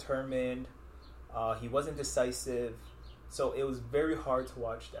wasn't determined. He wasn't decisive. So it was very hard to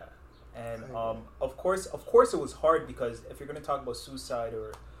watch that. And of course, it was hard because if you're going to talk about suicide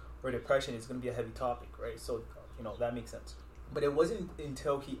or depression, it's going to be a heavy topic, right? So that makes sense. But it wasn't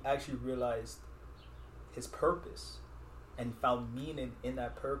until he actually realized his purpose and found meaning in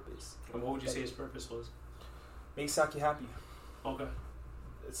that purpose. And what would you say his purpose was? Make Saki happy. Okay.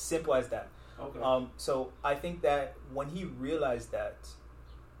 It's simple as that. Okay. So I think that when he realized that,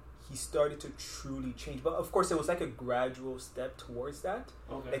 he started to truly change. But of course, it was like a gradual step towards that.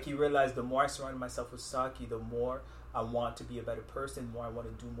 Okay. Like he realized the more I surround myself with Saki, the more I want to be a better person, the more I want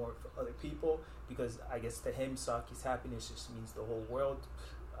to do more for other people. Because I guess to him, Saki's happiness just means the whole world.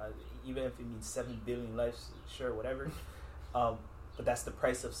 Even if it means 7 billion lives, sure, whatever. But that's the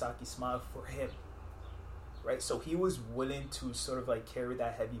price of Saki's smile for him. Right? So he was willing to sort of like carry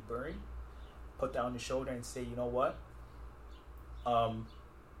that heavy burden, put that on his shoulder and say, you know what? I'm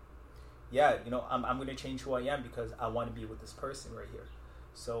going to change who I am because I want to be with this person right here.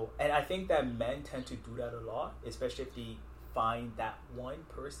 So, and I think that men tend to do that a lot, especially if they find that one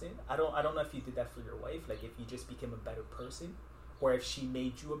person. I don't know if you did that for your wife, like if you just became a better person, or if she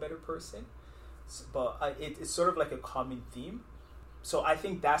made you a better person. But it's sort of like a common theme. So I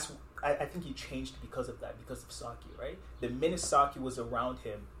think I think he changed because of that, because of Saki, right? The minute Saki was around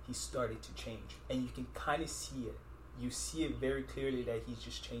him, he started to change, and you can kind of see it. You see it very clearly that he's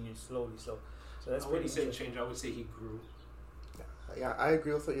just changing slowly. So that's pretty. I wouldn't say change. I would say he grew. Yeah, I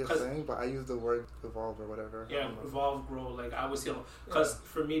agree with what you're saying, but I use the word evolve or whatever. Yeah, evolve, grow. Like I would say, because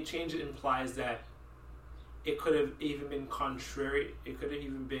for me, change implies that it could have even been contrary. It could have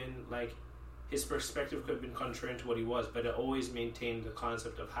even been like his perspective could have been contrary to what he was, but it always maintained the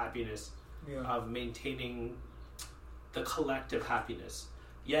concept of happiness, of maintaining the collective happiness.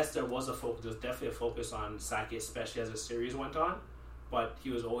 Yes, there was definitely a focus on Saki, especially as the series went on, but he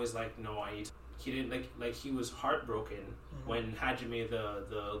was always like, no, he didn't like he was heartbroken when Hajime,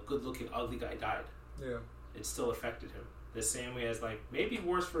 the good-looking ugly guy, died. Yeah. It still affected him. The same way as like maybe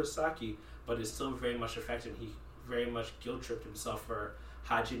worse for Saki, but it still very much affected him. He very much guilt-tripped himself for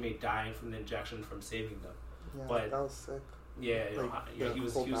Hajime dying from the injection from saving them. Yeah, but that was sick. Yeah, he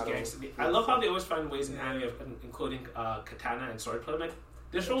was gangster. I love how they always find ways in anime of including katana and swordplay. Like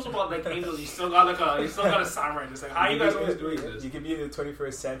this show's about like angels. You still got a samurai. It's like how are you guys always doing this? You can be in the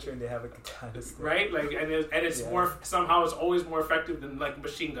 21st century and they have a katana still. Right? Like and it's more somehow it's always more effective than like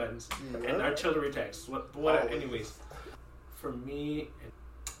machine guns and artillery tanks. Anyways, for me,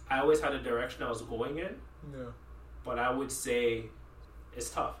 I always had a direction I was going in. Yeah. But I would say it's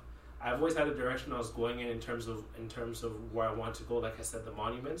tough. I've always had a direction I was going in terms of where I want to go. Like I said, the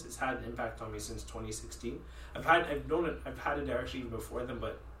monuments, it's had an impact on me since 2016. I've had a direction even before them,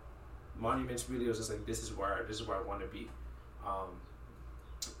 but monuments really was just like this is where I want to be.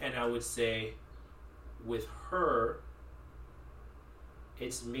 And I would say with her,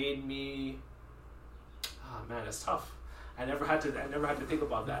 it's made me. Oh man, it's tough. I never had to think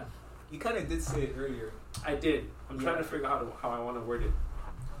about that. You kind of did say it earlier. I did. I'm trying to figure out how I want to word it.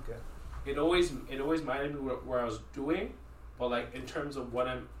 Okay. It always minded me where I was doing, but like in terms of what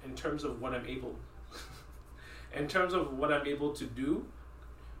I'm able to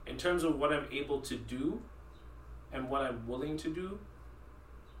do, and what I'm willing to do,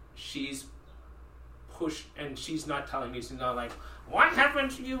 she's pushed, and she's not telling me. She's not like, "What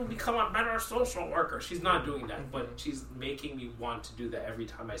happened to you? Become a better social worker." She's not doing that, but she's making me want to do that every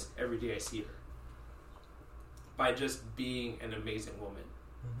day I see her. By just being an amazing woman.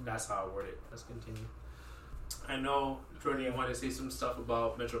 That's how I word it. Let's continue. I know, Jordan, you want to say some stuff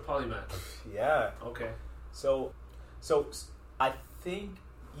about Metro Polymath. Yeah. Okay. So I think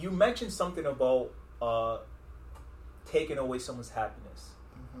you mentioned something about taking away someone's happiness.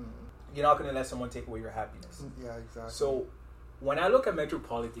 You're not going to let someone take away your happiness. Yeah, exactly. So when I look at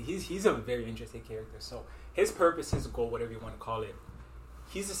Metropolitan, he's a very interesting character. So his purpose, his goal, whatever you want to call it,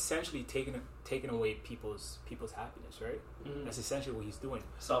 he's essentially taking away people's happiness, right? That's essentially what he's doing.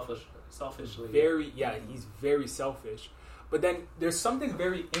 Selfishly. He's very selfish. But then there's something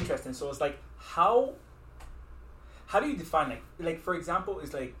very interesting. So it's like, how do you define, like for example,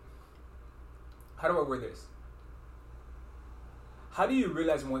 it's like, how do I word this? How do you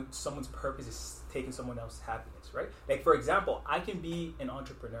realize when someone's purpose is taking someone else's happiness, right? Like, for example, I can be an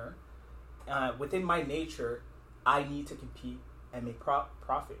entrepreneur. Within my nature, I need to compete and make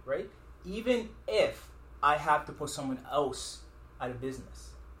profit, right? Even if I have to put someone else out of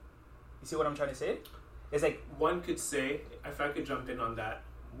business. You see what I'm trying to say? It's like, one could say, if I could jump in on that,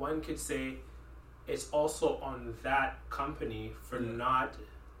 one could say it's also on that company for not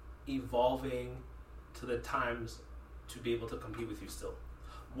evolving to the times to be able to compete with you still.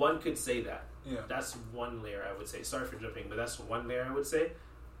 One could say that. Yeah. That's one layer I would say. Sorry for jumping, but that's one layer I would say.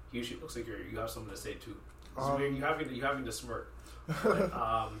 Usually looks like you have something to say too. So you having to smirk.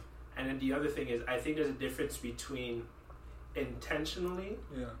 Right? And then the other thing is, I think there's a difference between intentionally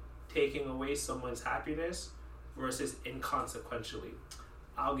taking away someone's happiness versus inconsequentially.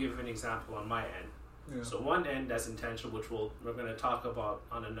 I'll give an example on my end. Yeah. So one end that's intentional, which we're going to talk about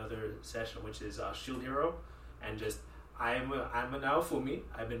on another session, which is Shield Hero, and just I'm an Naofumi.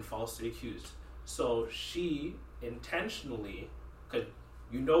 I've been falsely accused. So she intentionally, because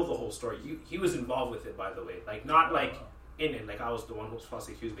you know the whole story. He was involved with it, by the way. Like, not like in it, like I was the one who was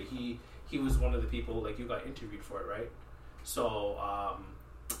falsely accused, but he was one of the people, like, you got interviewed for it, right? So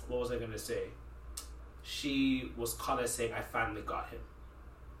what was I going to say? She was caught as saying, I finally got him.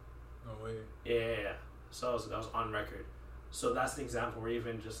 No way. Yeah. So that was on record. So that's an example where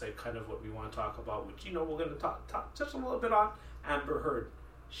even just like kind of what we want to talk about, which, you know, we're going to talk just a little bit on. Amber Heard,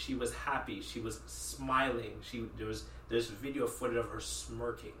 she was happy. She was smiling. There's video footage of her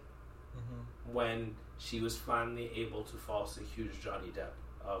smirking when she was finally able to falsely accuse Johnny Depp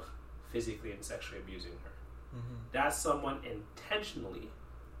of physically and sexually abusing her. That's someone intentionally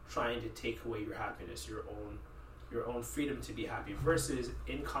trying to take away your happiness, your own freedom to be happy, versus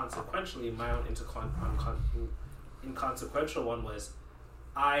inconsequentially, my own inconsequential one was,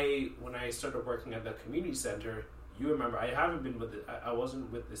 when I started working at the community center, you remember, I wasn't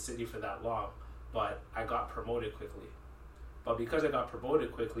with the city for that long, but I got promoted quickly. But because I got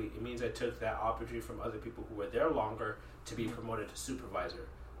promoted quickly, it means I took that opportunity from other people who were there longer to be promoted to supervisor.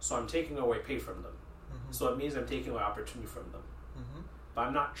 So I'm taking away pay from them. So it means I'm taking away opportunity from them. But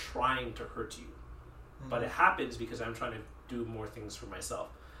I'm not trying to hurt you. But it happens because I'm trying to do more things for myself.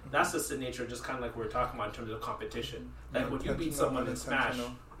 That's just the nature, just kind of like we were talking about in terms of competition. Like when you beat someone in Smash.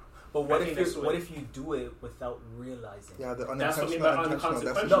 But what if you do it without realizing? Yeah, the that's what I mean by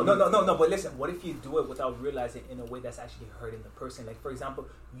unconsequential. No. But listen, what if you do it without realizing in a way that's actually hurting the person? Like, for example,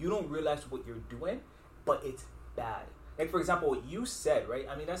 you don't realize what you're doing, but it's bad. Like, for example, what you said, right?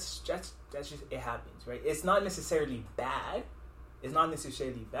 I mean, that's just it happens, right? It's not necessarily bad. It's not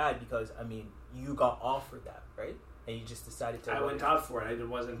necessarily bad because, I mean, you got offered that, right? And you just decided to. I went out for it. It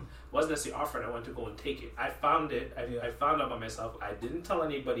wasn't necessarily offered. I went to go and take it. I found it. I found out by myself. I didn't tell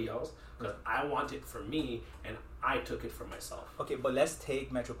anybody else because I want it for me, and I took it for myself. Okay, but let's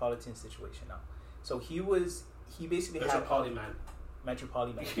take Metropolitan situation now. So he basically Metropolitan man.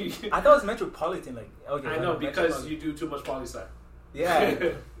 Metropolitan man. I thought it was Metropolitan. Like, okay, I know because you do too much poli-sci.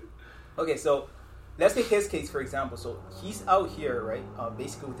 Yeah. Okay, so let's take his case for example. So he's out here, right?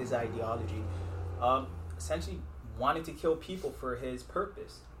 Basically with his ideology, essentially wanting to kill people for his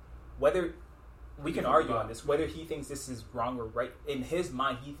purpose. Whether we can argue on this, whether he thinks this is wrong or right. In his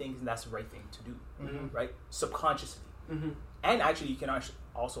mind, he thinks that's the right thing to do, right? Subconsciously. And actually, you can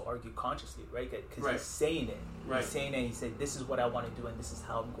also argue consciously, right? Because he's saying it. He's saying it. He said, "This is what I want to do, and this is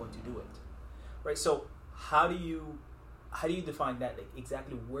how I'm going to do it." Right. So, how do you define that? Like,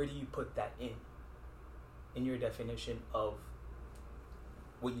 exactly where do you put that in your definition of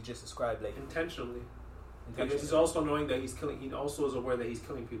what you just described? Like, intentionally. Because he's also knowing that he's killing. He also is aware that he's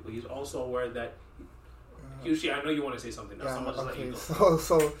killing people. He's also aware that. Usually, I know you want to say something. Now, okay.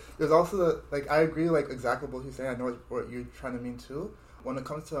 So there's also I agree exactly what he's saying. I know what you're trying to mean too. When it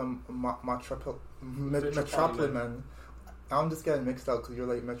comes to Metropolitan Man, I'm just getting mixed up because you're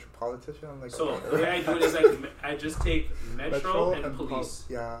Metropolitan. I'm so the way I do it is I just take Metro and police.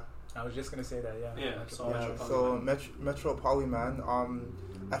 I was just gonna say that. So Metropolitan.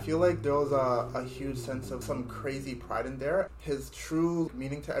 I feel like there was a huge sense of some crazy pride in there. His true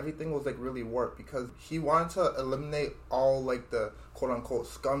meaning to everything was really warped because he wanted to eliminate all the quote unquote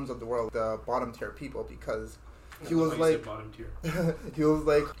scums of the world, the bottom tier people, because he was bottom tier. He was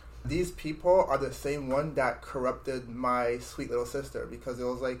these people are the same one that corrupted my sweet little sister, because it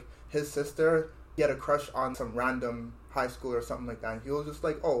was his sister, he had a crush on some random high schooler or something like that, and he was just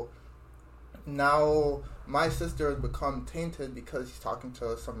now my sister has become tainted because he's talking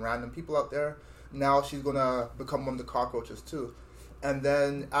to some random people out there. now she's gonna become one of the cockroaches too. And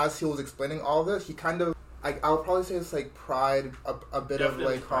then as he was explaining all this, he kind of, I would probably say it's like pride, a bit Definitely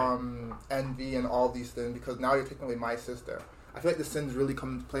of like pride. envy and all these things, because now you're taking away my sister. I feel like the sins really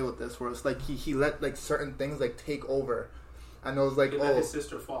come into play with this, where it's like he let like certain things like take over, and it was like, He let his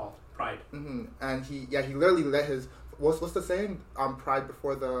sister fall. Pride. Mm-hmm. And he literally let his, what's the saying? Pride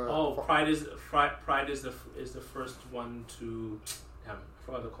before the pride is the first one to. Damn, I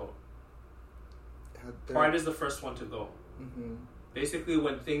forgot the quote. Pride is the first one to go. Mm-hmm. Basically,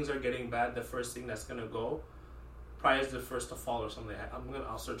 when things are getting bad, the first thing that's gonna go. Pride is the first to fall, or something.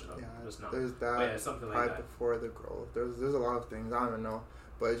 I'll search it up just now. There's that. But yeah, something like pride that. Before the growth. There's a lot of things. I don't even know,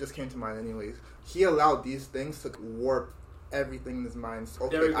 but it just came to mind anyways. He allowed these things to warp everything in his mind. So,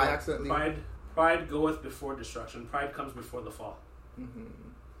 There we go. I accidentally. Pride goeth before destruction. Pride comes before the fall. Mm-hmm.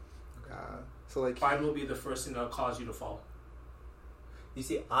 So like pride will be the first thing that'll cause you to fall. You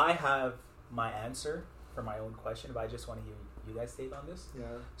see, I have my answer for my own question, but I just want to hear you guys' take on this. Yeah.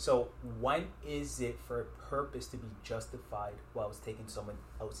 So, when is it for a purpose to be justified while it's taking someone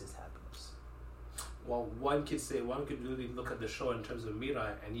else's happiness? Well, one could really look at the show in terms of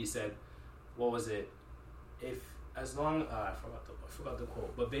Mirai, and he said, what was it? I forgot the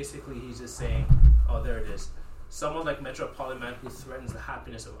quote, but basically he's just saying, oh, there it is. Someone like Metro Polyman who threatens the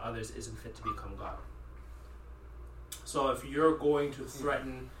happiness of others isn't fit to become God. So if you're going to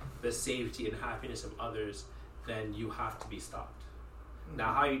threaten the safety and happiness of others, then you have to be stopped. Mm-hmm.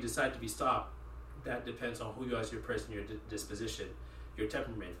 Now, how you decide to be stopped, that depends on who you are as your person, your disposition, your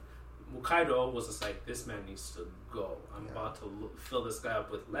temperament. Mukaido was just like, this man needs to go. I'm about to fill this guy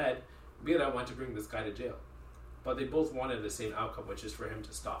up with lead. Mirai wanted to bring this guy to jail. But they both wanted the same outcome, which is for him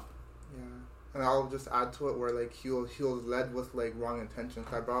to stop. Yeah. And I'll just add to it where like he was led with like wrong intentions.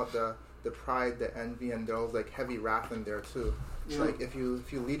 I brought the pride, the envy, and there was like heavy wrath in there too. Yeah. So, like if you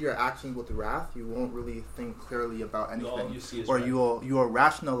lead your actions with wrath, you won't really think clearly about anything. All you see is or red. you will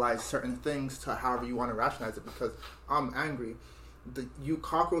rationalize certain things to however you want to rationalize it, because I'm angry. You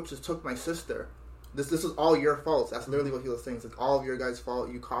cockroaches took my sister. This is all your fault. That's literally what he was saying. It's like all of your guys'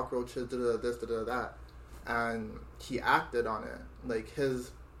 fault. You cockroaches, this, that. And he acted on it. Like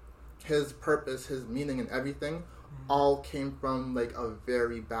his purpose, his meaning, and everything all came from like a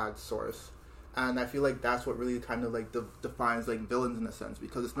very bad source. And I feel like that's what really kind of like defines like villains in a sense,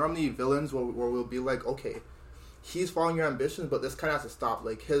 because it's normally villains where we'll be like, okay, he's following your ambitions, but this kind of has to stop.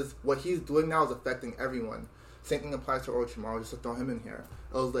 Like what he's doing now is affecting everyone. Same thing applies to Orochimaru. Just to throw him in here,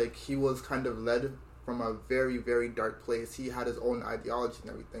 it was like he was kind of led from a very, very dark place. He had his own ideology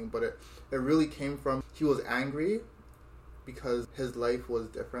and everything, but it really came from, he was angry because his life was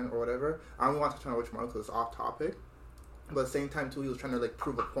different or whatever. I don't want to touch on Orochimaru because it's off topic, but at the same time too, he was trying to like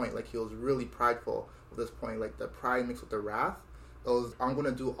prove a point. Like he was really prideful at this point. Like the pride mixed with the wrath. It was, I'm going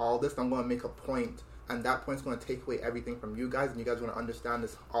to do all this. I'm going to make a point, and that point's going to take away everything from you guys, and you guys are going to understand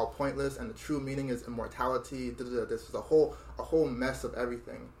this all pointless, and the true meaning is immortality. This is a whole mess of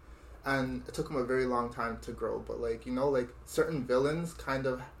everything. And it took him a very long time to grow, but like, you know, like certain villains kind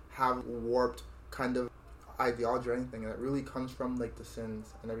of have warped kind of ideology or anything, and it really comes from like the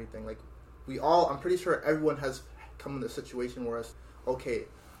sins and everything. Like I'm pretty sure everyone has come in a situation where it's, okay,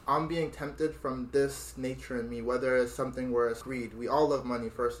 I'm being tempted from this nature in me, whether it's something where it's greed. We all love money,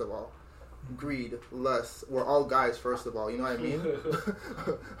 first of all. Greed, lust, we're all guys, first of all, you know what I mean?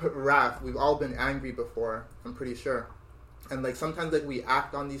 Wrath, we've all been angry before, I'm pretty sure. And like sometimes like we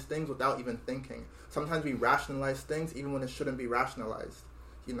act on these things without even thinking. Sometimes we rationalize things even when it shouldn't be rationalized.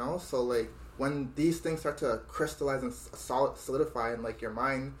 You know? So like when these things start to crystallize and solidify in like your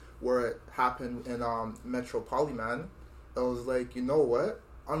mind, where it happened in Metro Polyman, it was like, you know what?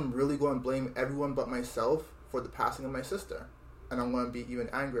 I'm really going to blame everyone but myself for the passing of my sister. And I'm going to be even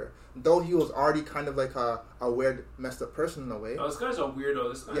angrier. Though he was already kind of like a weird, messed up person in a way. Oh, this guy's a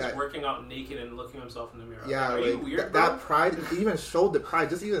weirdo. This guy's working out naked and looking at himself in the mirror. Yeah, like, are you weird, that pride, he even showed the pride.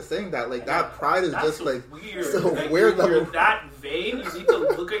 Just even saying that, like, that pride is just like weird. So like, weird. You're that vain? You need to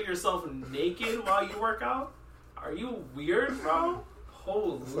look at yourself naked while you work out? Are you weird, bro?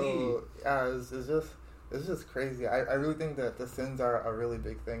 Holy. So, yeah, it's just crazy. I really think that the sins are a really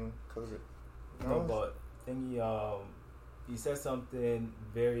big thing. Cause but thingy, you said something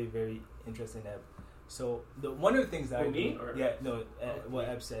very, very interesting, Eb. So one of the things that what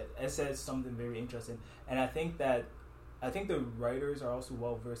Eb said. Eb said something very interesting, and I think the writers are also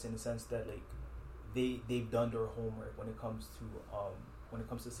well versed in the sense that like they've done their homework when it comes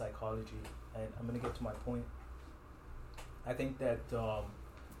to psychology. And I'm gonna get to my point. I think that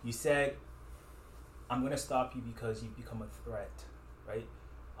you said, I'm gonna stop you because you've become a threat, right?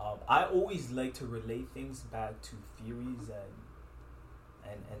 I always like to relate things back to theories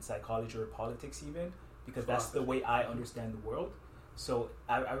and psychology or politics even, because that's the way I understand the world. So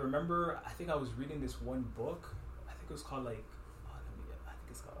I remember, I think I was reading this one book. I think it was called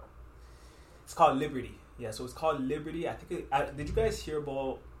it's called Liberty. Yeah, so it's called Liberty. I think did you guys hear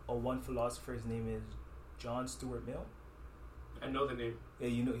about one philosopher? His name is John Stuart Mill. I know the name. Yeah,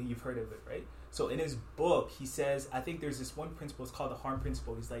 you've heard of it, right? So in his book, he says, I think there's this one principle. It's called the harm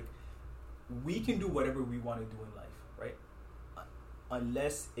principle. He's like, we can do whatever we want to do in life, right?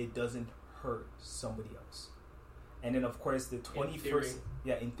 Unless it doesn't hurt somebody else. And then, of course, the 21st...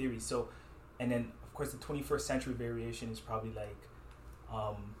 in theory. So, and then, of course, the 21st century variation is probably like,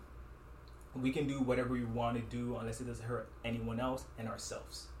 we can do whatever we want to do unless it doesn't hurt anyone else and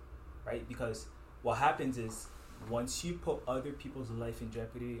ourselves, right? Because what happens is, once you put other people's life in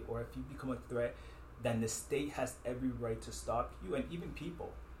jeopardy, or if you become a threat, then the state has every right to stop you, and even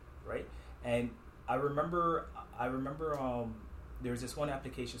people, right? And I remember there's this one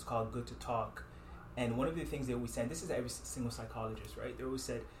application, it's called Good to Talk, and one of the things they always said, this is every single psychologist, right? They always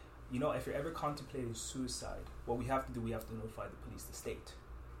said, if you're ever contemplating suicide, what we have to do, we have to notify the police, the state,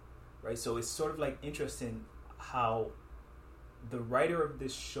 right? So it's sort of like interesting how the writer of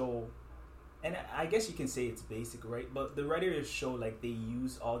this show, and I guess you can say it's basic, right? But the writer of the show, like, they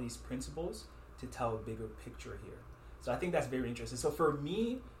use all these principles to tell a bigger picture here. So I think that's very interesting. So for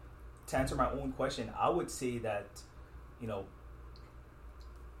me, to answer my own question, I would say that,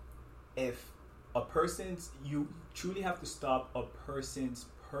 if you truly have to stop a person's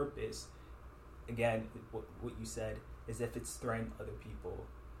purpose, again, what you said, is if it's threatening other people,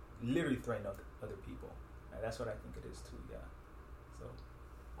 literally threatening other people. And that's what I think it is too, yeah. So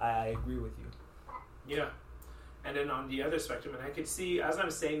I agree with you. Yeah. And then on the other spectrum, and I could see, as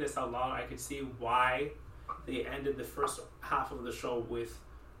I'm saying this out loud, I could see why they ended the first half of the show with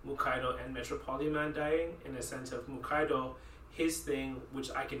Mukaido and Metropoliman dying, in a sense of Mukaido, his thing,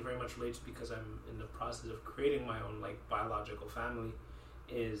 which I can very much relate to because I'm in the process of creating my own biological family,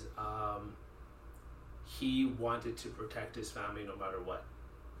 is he wanted to protect his family no matter what,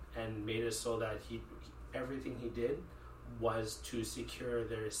 and made it so that everything he did was to secure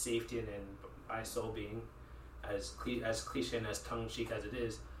their safety, and by so being, as cliche and as tongue-in-cheek as it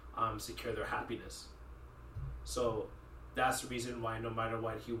is, secure their happiness. So that's the reason why no matter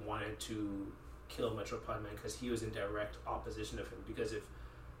what he wanted to kill Metropoliman, because he was in direct opposition of him. Because if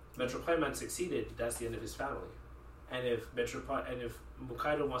Metropoliman succeeded, that's the end of his family. And if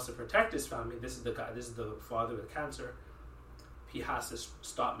Mukaido wants to protect his family, this is the father with cancer, he has to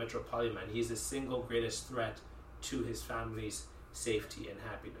stop Metropoliman. He's the single greatest threat to his family's safety and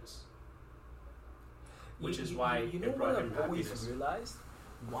happiness, which is why it brought him happiness. I've always realized,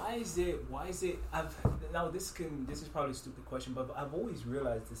 why is it this is probably a stupid question, but I've always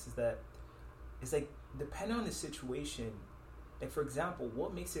realized this, is that it's like, depending on the situation, like, for example,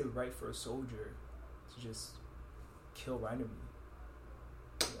 what makes it right for a soldier to just kill randomly?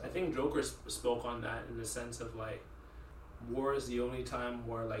 I think Joker spoke on that in the sense of, like, war is the only time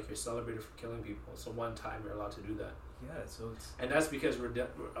where, like, you're celebrated for killing people. So one time you're allowed to do that. Yeah, so it's... And that's because we're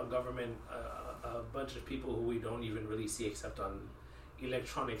a government, a bunch of people who we don't even really see except on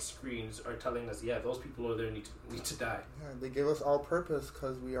electronic screens are telling us, yeah, those people over there need to die. Yeah, they give us all purpose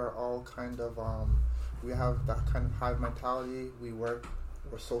because we are all kind of, we have that kind of hive mentality. We work,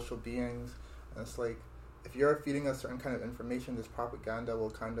 we're social beings. And it's like, if you're feeding us certain kind of information, this propaganda will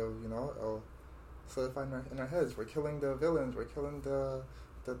kind of, it'll solidify in our heads. We're killing the villains, we're killing the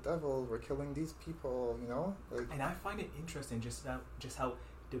devils, we're killing these people, like. And I find it interesting just how,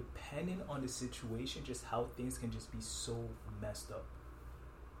 depending on the situation, just how things can just be so messed up.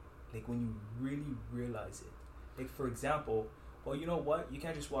 Like, when you really realize it. Like, for example, well, you know what? You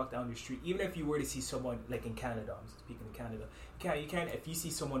can't just walk down the street. Even if you were to see someone, like in Canada, I'm speaking of Canada, you can't, if you see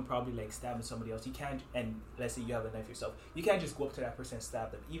someone probably like stabbing somebody else, you can't, and let's say you have a knife yourself, you can't just go up to that person and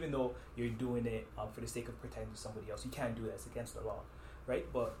stab them, even though you're doing it for the sake of protecting somebody else. You can't do that. It's against the law, right?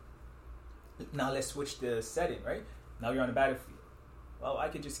 But now let's switch the setting, right? Now you're on a battlefield. Well, I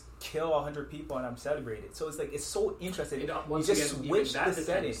could just kill 100 people and I'm celebrated. So it's like, it's so interesting. You just switch the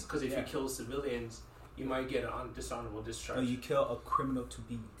setting. Because if you kill civilians, you might get a dishonorable discharge. Or you kill a criminal to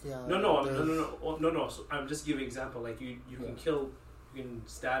be. Yeah. No. So I'm just giving an example. Like, you can kill, you can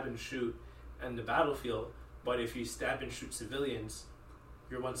stab and shoot in the battlefield, but if you stab and shoot civilians,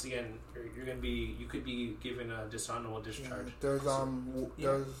 you're once again, you could be given a dishonorable discharge. Yeah,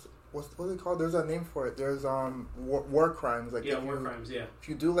 there's what's it called? There's a name for it. There's war crimes. Like, war crimes. Yeah. If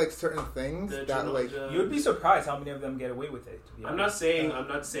you do like certain things you'd be surprised how many of them get away with it. To be I'm not saying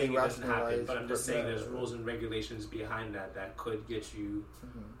it doesn't happen, but I'm just saying there's rules and regulations behind that could get you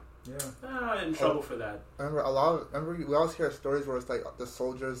In trouble for that. Remember, we always hear stories where it's like the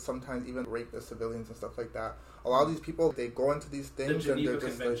soldiers sometimes even rape the civilians and stuff like that. A lot of these people, they go into these things the and they're Geneva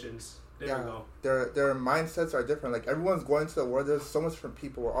just Conventions. like, there we go. Their mindsets are different. Like everyone's going to the war. There's so much different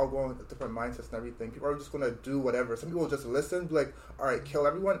people. We're all going with different mindsets and everything. People are just going to do whatever. Some people will just listen, be like, all right, kill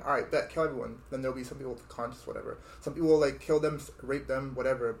everyone. All right, bet, kill everyone. Then there'll be some people with conscience, whatever. Some people will like kill them, rape them,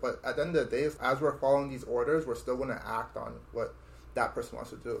 whatever. But at the end of the day, as we're following these orders, we're still going to act on what that person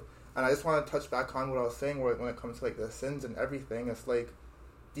wants to do. And I just want to touch back on what I was saying where when it comes to like the sins and everything, it's like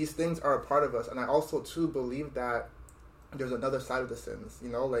these things are a part of us. And I also too believe that there's another side of the sins, you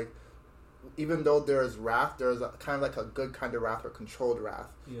know, like even though there's wrath, there's a, kind of like a good kind of wrath or controlled wrath.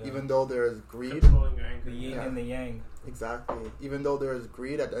 Yeah. Even though there's greed, controlling your anger, the yin and the yang. Exactly. Even though there's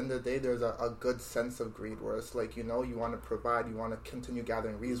greed, at the end of the day, there's a good sense of greed where it's like, you know, you want to provide, you want to continue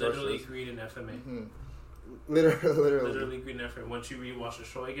gathering resources. Literally greed and FMA. Mm-hmm. Literally greed and FMA. Once you rewatch the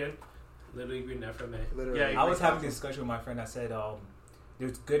show again, literally greed and FMA. Literally. Yeah, I was having a discussion with my friend. I said,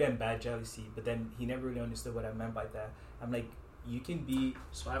 there's good and bad jealousy, but then he never really understood what I meant by that. I'm like, you can be...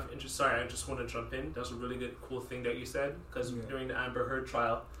 So I just want to jump in. That's a really good, cool thing that you said, because during the Amber Heard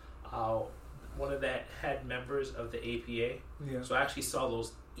trial, one of the head members of the APA, so I actually saw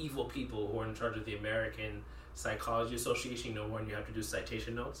those evil people who are in charge of the American Psychology Association, you know, when you have to do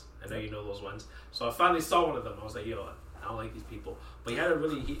citation notes. I know you know those ones. So I finally saw one of them. I was like, yo, I don't like these people. But I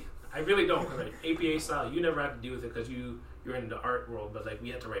really don't. Right? APA style, you never have to deal with it because you're in the art world, but like we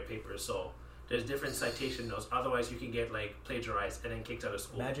had to write papers, so there's different citation notes. Otherwise, you can get like plagiarized and then kicked out of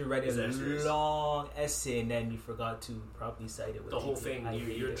school. Imagine writing a long essay and then you forgot to properly cite it with the whole thing.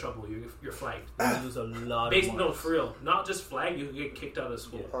 You're in trouble. You're flagged. You lose a lot of marks. No, for real. Not just flagged. You can get kicked out of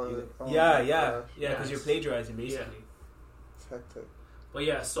school. Because you're plagiarizing basically. It's hectic. But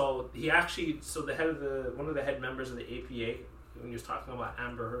yeah, so the head of one of the head members of the APA, when he was talking about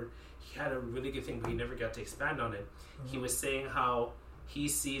Amber Heard, he had a really good thing, but he never got to expand on it. Mm-hmm. He was saying how he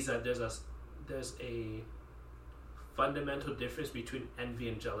sees that there's a fundamental difference between envy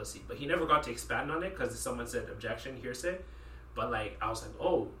and jealousy, but he never got to expand on it because someone said objection, hearsay. But like I was like,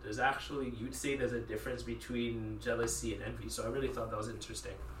 oh, you'd say there's a difference between jealousy and envy. So I really thought that was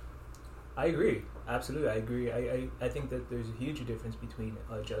interesting. I agree, absolutely. I agree. I think that there's a huge difference between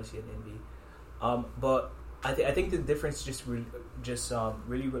jealousy and envy. But I think the difference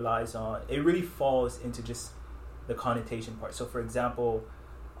really relies on, it really falls into just the connotation part. So for example,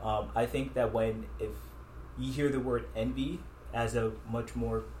 I think that if you hear the word envy as a much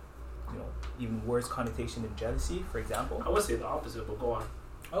more, even worse connotation than jealousy, for example. I would say the opposite, but go on.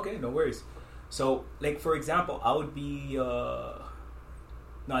 Okay, no worries. So like for example, I would be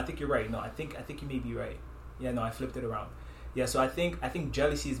no, I think you're right. No, I think you may be right. Yeah, no, I flipped it around. Yeah, so I think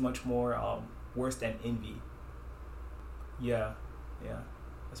jealousy is much more worse than envy. Yeah,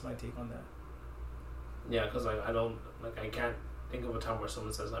 that's my take on that. Yeah, because I can't think of a time where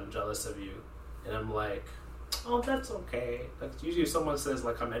someone says I'm jealous of you, and I'm like, oh, that's okay. Like usually if someone says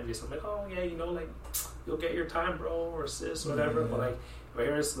like I'm envious, I'm like, oh yeah, like you'll get your time, bro, or sis, whatever. But like,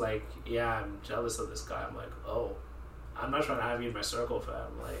 where it's like, yeah, I'm jealous of this guy. I'm like, oh, I'm not trying to have you in my circle,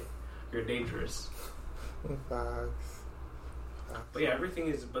 fam. Like, you're dangerous. Facts. But yeah, everything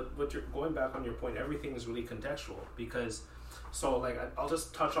is. But what you're going back on your point, everything is really contextual because. So like I'll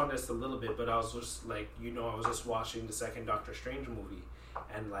just touch on this a little bit, but I was just like I was just watching the second Doctor Strange movie,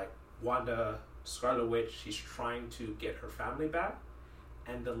 and like Wanda, Scarlet Witch, she's trying to get her family back,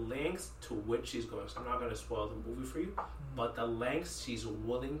 and the lengths to which she's going. So I'm not going to spoil the movie for you, but the lengths she's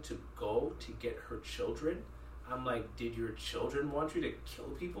willing to go to get her children. I'm like, did your children want you to kill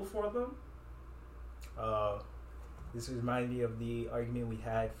people for them? This reminds me of the argument we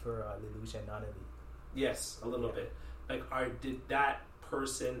had for Lelouch and Nonely. Yes, a little bit. Like, did that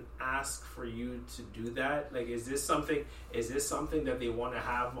person ask for you to do that? Like, is this something that they want to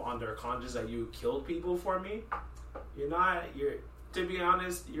have on their conscience that you killed people for me? You're not. To be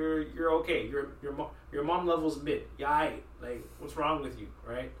honest, you're okay. Your mom level's mid. Yeah, like, what's wrong with you,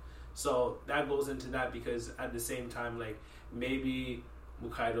 right? So that goes into that because at the same time, like maybe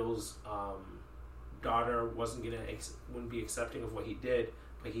Mukaido's daughter wouldn't be accepting of what he did.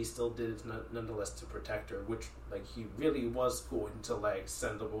 But he still did it nonetheless to protect her, which like he really was going to like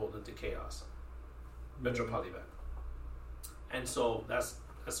send the world into chaos. Metro Polyban. And so that's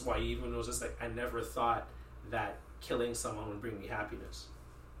why even it was just like I never thought that killing someone would bring me happiness.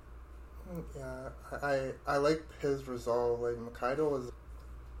 Yeah, I liked his resolve. Like Mukaido was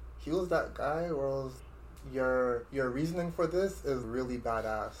that guy where it was, your reasoning for this is really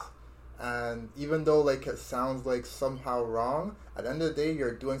badass. And even though like it sounds like somehow wrong, at the end of the day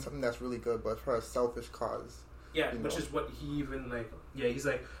you're doing something that's really good, but for a selfish cause. Yeah, which is what he even like. Yeah, he's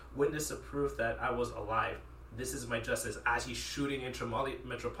like witness of proof that I was alive. This is my justice. As he's shooting into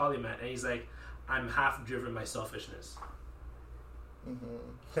Metro Polyman, and he's like, I'm half driven by selfishness.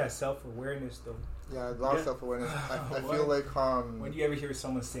 That self-awareness, though. Yeah, a lot of self-awareness. I feel like when do you ever hear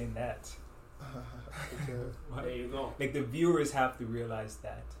someone saying that? There you go. Like the viewers have to realize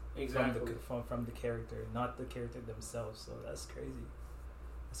that exactly from the character, not the character themselves. So that's crazy.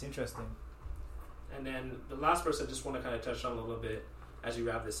 That's interesting. And then the last person I just want to kind of touch on a little bit as we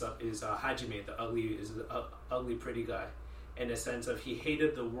wrap this up is Hajime, the ugly pretty guy, in the sense of he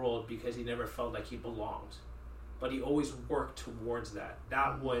hated the world because he never felt like he belonged, but he always worked towards that.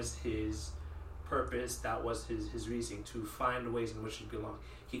 That was his purpose. That was his reasoning, to find ways in which he belonged.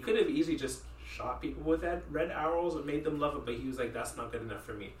 He could have easily just shot people with red arrows and made them love it, but he was like, that's not good enough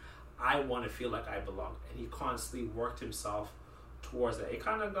for me. I want to feel like I belong. And he constantly worked himself towards that. It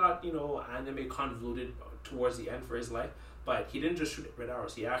kind of got, anime convoluted towards the end for his life, but he didn't just shoot red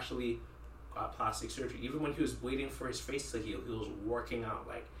arrows. He actually got plastic surgery. Even when he was waiting for his face to heal, he was working out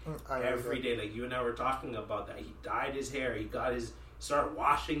like every day. Like you and I were talking about that. He dyed his hair. He started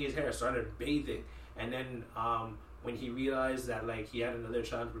washing his hair, started bathing. And then when he realized that like he had another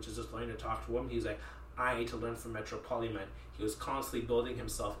challenge, which is just learning to talk to women, he was like, I need to learn from Metro Polyman. He was constantly building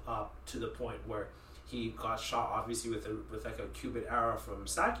himself up to the point where he got shot, obviously, with like a Cuban arrow from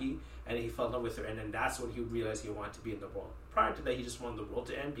Saki, and he fell in love with her, and then that's when he realized he wanted to be in the world. Prior to that, he just wanted the world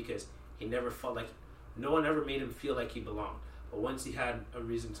to end because he never felt like, no one ever made him feel like he belonged. But once he had a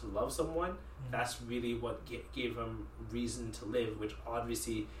reason to love someone, that's really what gave him reason to live, which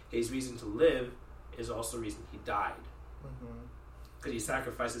obviously his reason to live is also the reason he died. Because he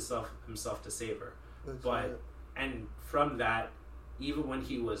sacrificed himself to save her. And from that, even when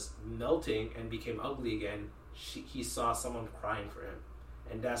he was melting and became ugly again, he saw someone crying for him.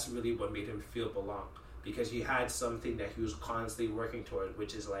 And that's really what made him feel belong. Because he had something that he was constantly working toward,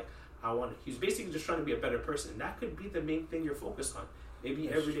 which is like, he's basically just trying to be a better person. And that could be the main thing you're focused on. Maybe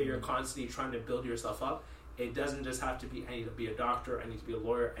every day you're constantly trying to build yourself up. It doesn't just have to be, I need to be a doctor, I need to be a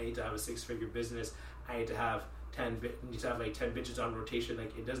lawyer, I need to have a 6-figure business, I need to have 10 bitches on rotation.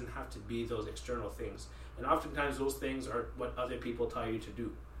 Like, it doesn't have to be those external things. And oftentimes those things are what other people tell you to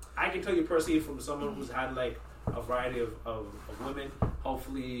do. I can tell you personally from someone who's had like a variety of women.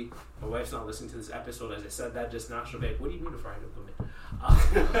 Hopefully my wife's not listening to this episode as I said that just now. She'll be like, what do you mean a variety of women?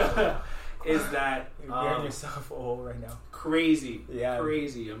 Is that you're getting yourself old right now. Crazy.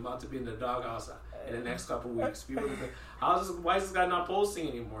 I'm about to be in the doghouse in the next couple weeks. People will think, why is this guy not posting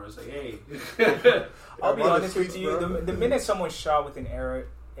anymore? It's like, hey. I'll be honest with you. The minute someone's shot with an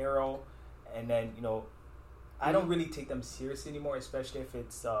arrow, and then I don't really take them seriously anymore, especially if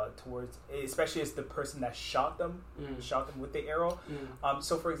it's especially as the person that shot them with the arrow.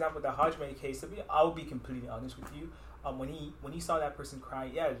 So, for example, the Hajime case, I'll be completely honest with you. When he saw that person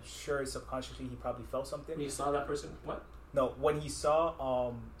crying, yeah, sure, subconsciously he probably felt something. When he saw that person, what? No, when he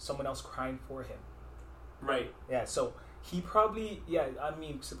saw someone else crying for him. Right. Yeah. So he probably,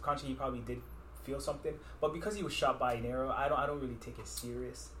 subconsciously he probably did feel something, but because he was shot by an arrow, I don't really take it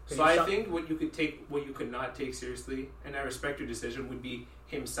serious. So I think what you could not take seriously, and I respect your decision, would be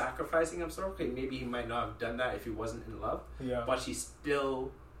him sacrificing himself. Okay, maybe he might not have done that if he wasn't in love. Yeah. But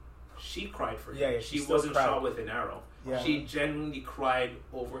she cried for him. Yeah, she wasn't shot with an arrow. Yeah. She genuinely cried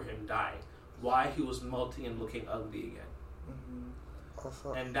over him dying, while he was melting and looking ugly again.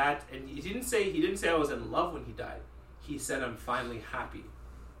 Also, and he didn't say I was in love when he died. He said I'm finally happy.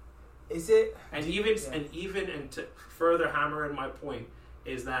 Is it? And to further hammer in my point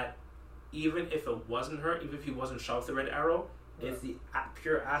is that even if it wasn't her, even if he wasn't shot with the red arrow, it's the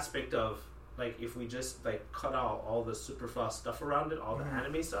pure aspect of like if we just like cut out all the super fast stuff around it, all the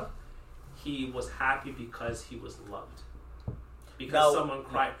anime stuff, he was happy because he was loved. Because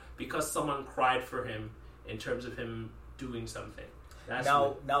someone cried for him in terms of him doing something.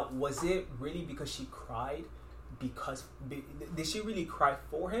 Now, was it really because she cried? Did she really cry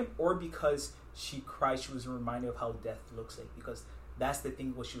for him, or because she cried, she was reminded of how death looks like? Because that's the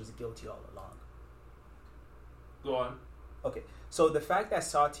thing, what she was guilty all along. Go on. Okay, so the fact that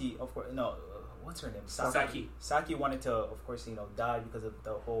Sati, of course, what's her name? Saki wanted to, of course, die because of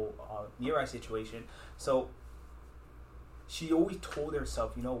the whole Mirai situation. So she always told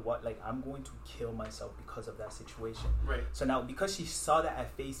herself, you know what, like, I'm going to kill myself because of that situation. Right. So now, because she saw that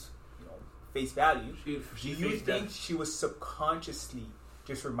at face value, do you think she was subconsciously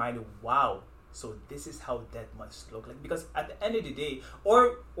just reminded, wow, so this is how death must look like? Because at the end of the day,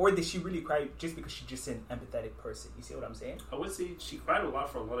 or did she really cry just because she's just an empathetic person? You see what I'm saying? I would say she cried a lot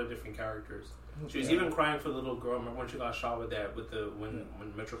for a lot of different characters. She was even crying for the little girl. Remember when she got shot with that, when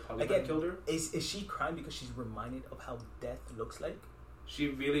Metropolitan killed her? Is she crying because she's reminded of how death looks like? She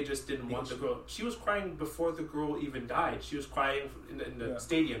really just didn't want the girl. She was crying before the girl even died. She was crying in the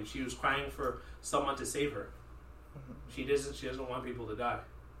stadium. She was crying for someone to save her. She doesn't want people to die.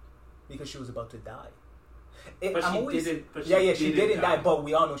 Because she was about to die. She didn't die, but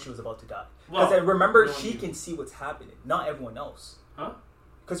we all know she was about to die. Because remember, she can see what's happening, not everyone else. Huh?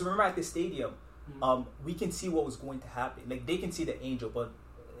 Because remember at the stadium, we can see what was going to happen. Like, they can see the angel, but,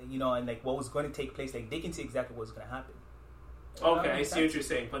 and like what was going to take place, like they can see exactly what was going to happen. Okay, I see what you're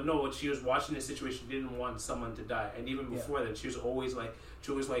saying. But no, when she was watching the situation, she didn't want someone to die. And even before then, she was always like,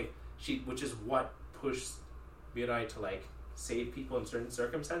 which is what pushed Mirai to like save people in certain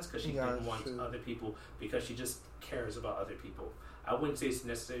circumstances, because she didn't want other people, because she just cares about other people. I wouldn't say it's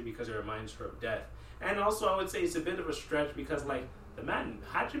necessary because it reminds her of death. And also I would say it's a bit of a stretch because like the man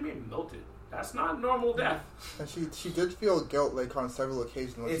Hajime melted. That's not normal death. And she did feel guilt like on several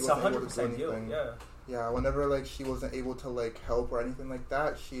occasions when she wasn't able to do anything. Guilt, yeah, whenever like she wasn't able to like help or anything like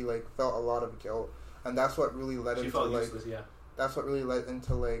that, she like felt a lot of guilt, and that's what really led into like that's what really led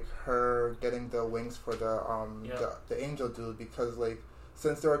into like her getting the wings for the angel dude, because like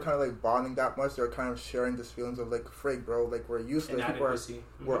since they were kind of like bonding that much, they were kind of sharing this feelings of like, frig, bro, like we're useless.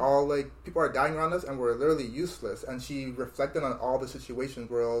 We're all like, people are dying around us and we're literally useless. And she reflected on all the situations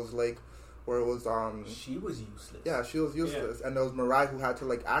where it was like, she was useless. Yeah, she was useless. Yeah. And it was Mirai who had to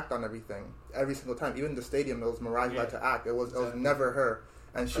like act on everything every single time. Even the stadium, it was Mirai who had to act. It was never her.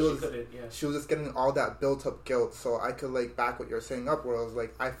 And she was just getting all that built up guilt. So I could like back what you're saying up, where I was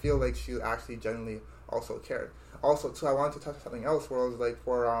like, I feel like she actually genuinely also cared. Also, too, I wanted to touch on something else where I was like,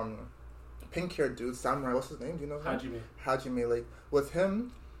 for pink-haired dude, Samurai, what's his name? Do you know him? Hajime. Like, with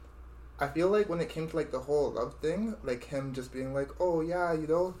him, I feel like when it came to like the whole love thing, like him just being like, oh yeah,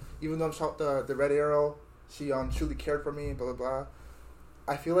 even though I'm shot the red arrow, she truly cared for me, blah blah blah.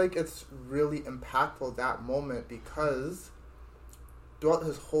 I feel like it's really impactful, that moment, because throughout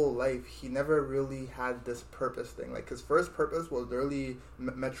his whole life, he never really had this purpose thing. Like, his first purpose was literally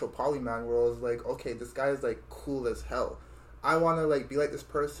Metropoliman, where it was like, okay, this guy is like cool as hell. I want to like be like this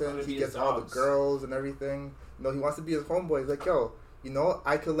person. He gets all the girls and everything. He wants to be his homeboy. He's like, yo,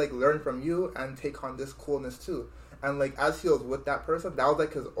 I could like learn from you and take on this coolness too. And like, as he was with that person, that was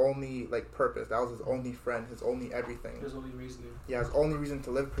like his only like purpose. That was his only friend, his only everything. His only reason. Yeah, his only reason to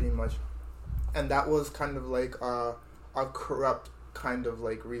live, pretty much. And that was kind of like a corrupt kind of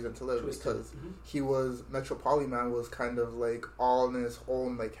like reason to live, because he was Metropoliman was kind of like all in his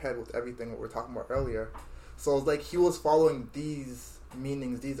own like head with everything that we were talking about earlier. So it's like he was following these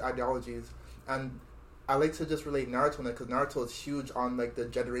meanings, these ideologies, and I like to just relate Naruto in it, because Naruto is huge on like the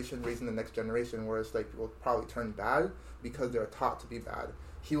generation raising the next generation, where it's like people probably turn bad because they're taught to be bad.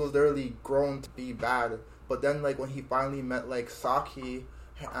 He was literally grown to be bad, but then like when he finally met like Saki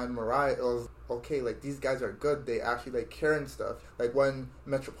and Mirai, it was okay, like these guys are good, they actually like care and stuff. Like when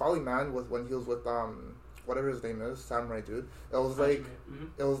Metropoliman when he was with whatever his name is, Samurai dude, it was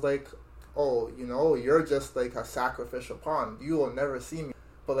like oh, you're just like a sacrificial pawn, you will never see me.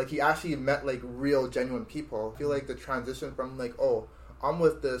 But like he actually met like real genuine people. I feel like the transition from like, oh, I'm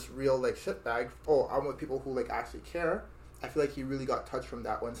with this real like shitbag, oh, I'm with people who like actually care, I feel like he really got touched from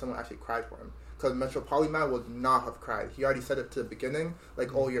that when someone actually cried for him. Because Metropoliman would not have cried. He already said it to the beginning,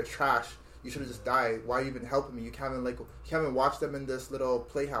 like, oh, you're trash, you should have just died, why are you even helping me, you haven't watched them in this little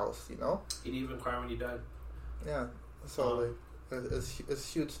playhouse, He didn't even cry when he died. Yeah, so like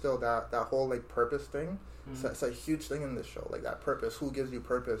it's huge still, that whole like purpose thing. So it's a huge thing in this show, like that purpose. Who gives you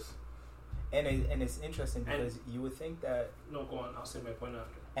purpose? And it's interesting because you would think that... No, go on. I'll say my point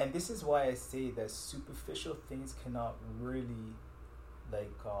after. And this is why I say that superficial things cannot really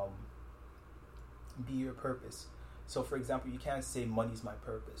like be your purpose. So, for example, you can't say money's my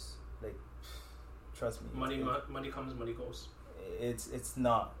purpose. Like, trust me. Money comes, money goes. It's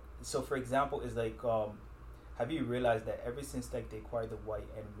not. So, for example, it's like, have you realized that ever since like they acquired the white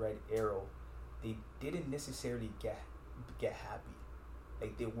and red arrow, they didn't necessarily get happy.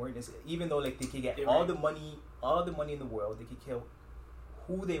 Like they weren't, even though like they could get all the money in the world, they could kill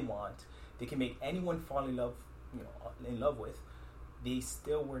who they want, they can make anyone fall in love, in love with. They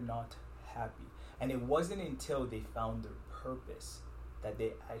still were not happy, and it wasn't until they found their purpose that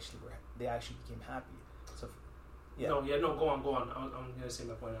they actually became happy. So, yeah. No, go on. I'm gonna say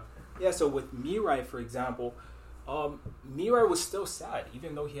my point after. Yeah. So with Mirai, for example. Mirai was still sad,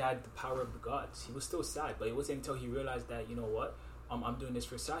 even though he had the power of the gods. He was still sad, but it wasn't until he realized that, you know what, I'm doing this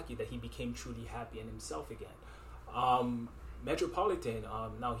for Saki, that he became truly happy in himself again. Metropolitan,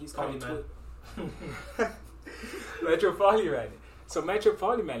 now he's kind of Metropolitan. So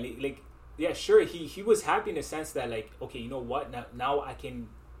Metropolitan, like Yeah, sure. He was happy in the sense that, like, okay, you know what? Now I can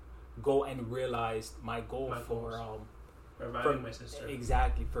go and realize my goal for reviving my sister.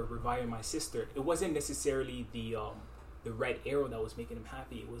 Exactly, for reviving my sister. It wasn't necessarily the red arrow that was making him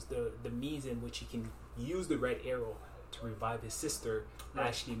happy. It was the means in which he can use the red arrow to revive his sister that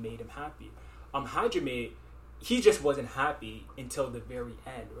actually made him happy. Hajime, he just wasn't happy until the very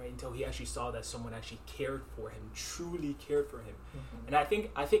end, right? Until he actually saw that someone actually cared for him, truly cared for him. Mm-hmm. And I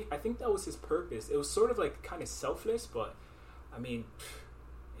think that was his purpose. It was sort of like kind of selfless, but I mean,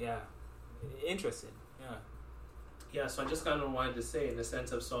 yeah, interesting. Yeah. Yeah, so I just kind of wanted to say in the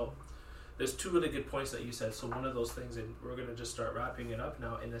sense of, so there's two really good points that you said. So one of those things, and we're going to just start wrapping it up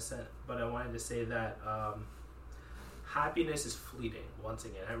now in a sense, but I wanted to say that happiness is fleeting. Once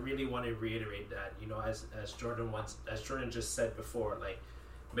again, I really want to reiterate that, you know, as Jordan just said before, like,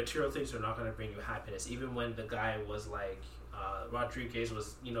 material things are not going to bring you happiness. Even when the guy was like, Rodriguez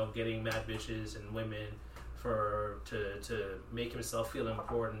was, you know, getting mad bitches and women to make himself feel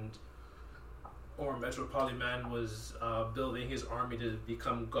important, or Metropolitan Man was building his army to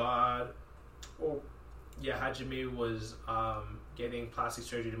become God, or Hajime was getting plastic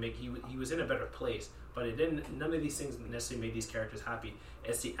surgery to make he was in a better place. But it didn't. None of these things necessarily made these characters happy.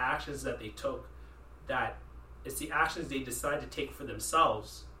 It's the actions that they took, it's the actions they decided to take for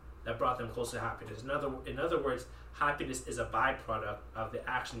themselves that brought them closer to happiness. In other words, happiness is a byproduct of the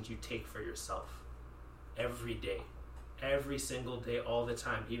actions you take for yourself every day, every single day, all the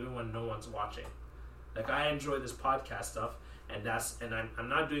time, even when no one's watching. Like, I enjoy this podcast stuff, and I'm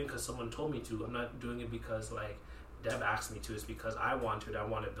not doing it because someone told me to. I'm not doing it because, like, Deb asked me to. It's because I want to, and I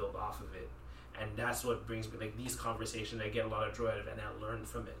want to build off of it. And that's what brings me, like, these conversations, I get a lot of joy out of it, and I learn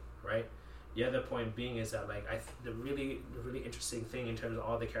from it, right? The other point being is that, like, the really interesting thing in terms of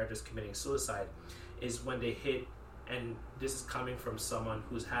all the characters committing suicide is when they hit, and this is coming from someone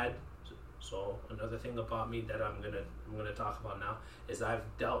who's had, so another thing about me that I'm gonna talk about now is I've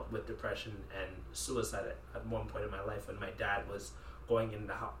dealt with depression and suicide at one point in my life when my dad was going in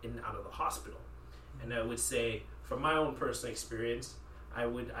and out of the hospital. And I would say, from my own personal experience, I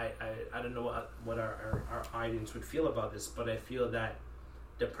don't know what our audience would feel about this, but I feel that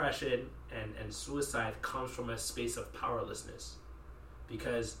depression and suicide comes from a space of powerlessness.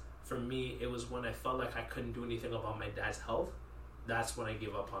 Because for me, it was when I felt like I couldn't do anything about my dad's health, that's when I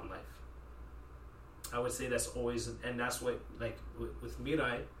gave up on life. I would say that's always, and that's what, like, with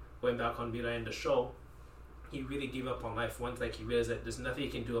Mirai, going back on Mirai in the show, he really gave up on life once, like, he realized that there's nothing he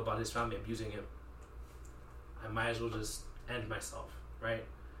can do about his family abusing him. I might as well just end myself. Right?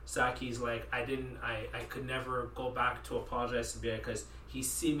 Saki's like, I could never go back to apologize to Bia because he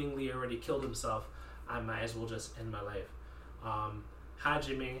seemingly already killed himself. I might as well just end my life.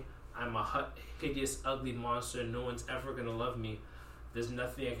 Hajime, I'm a hideous, ugly monster. No one's ever gonna love me. There's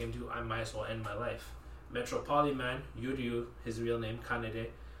nothing I can do. I might as well end my life. Metropolitan Man, Yuryu, his real name,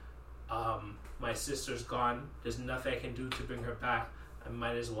 Kanede. My sister's gone. There's nothing I can do to bring her back. I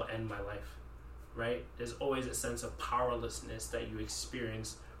might as well end my life. Right? There's always a sense of powerlessness that you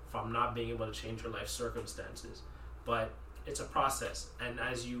experience from not being able to change your life circumstances. But it's a process, and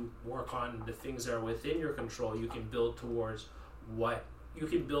as you work on the things that are within your control, you can build towards what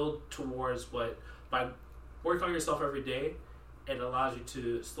by working on yourself every day. It allows you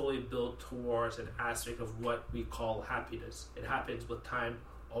to slowly build towards an aspect of what we call happiness. It happens with time,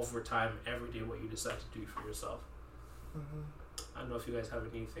 over time, every day, what you decide to do for yourself. Mm-hmm. I don't know if you guys have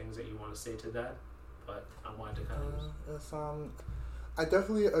any things that you want to say to that, but I wanted to kind of... I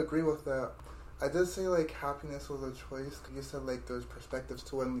definitely agree with that. I did say, like, happiness was a choice. You said, like, there's perspectives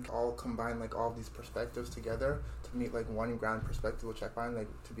to it, and we all combine, like, all these perspectives together to meet, like, one grand perspective, which I find, like,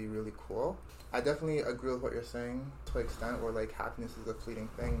 to be really cool. I definitely agree with what you're saying to an extent where, like, happiness is a fleeting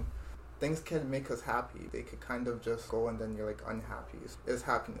thing. Things can make us happy. They could kind of just go and then you're, like, unhappy. Is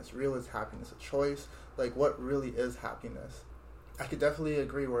happiness real? Is happiness a choice? Like, what really is happiness? I could definitely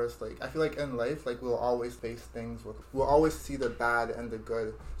agree where it's like, I feel like in life, like, we'll always face things we'll always see the bad and the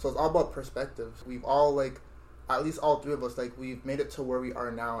good. So it's all about perspective. We've all, like, at least all three of us, like, we've made it to where we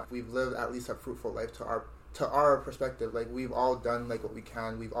are now. We've lived at least a fruitful life to our perspective. Like, we've all done, like, what we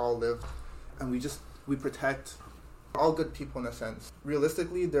can. We've all lived, and we protect. All good people in a sense.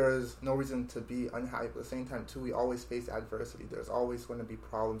 Realistically, there's no reason to be unhappy. But at the same time, too, we always face adversity. There's always going to be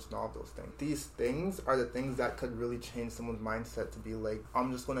problems and all of those things. These things are the things that could really change someone's mindset to be like,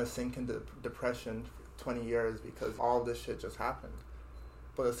 I'm just going to sink into depression for 20 years because all this shit just happened.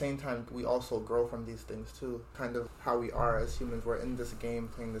 But at the same time, we also grow from these things, too. Kind of how we are as humans. We're in this game,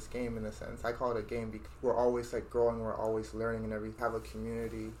 playing this game in a sense. I call it a game because we're always, like, growing. We're always learning and everything. We have a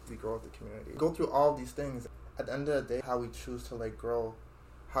community. We grow with the community. Go through all these things. At the end of the day, how we choose to, like, grow,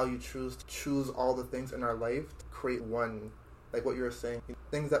 how you choose all the things in our life to create one, like what you were saying,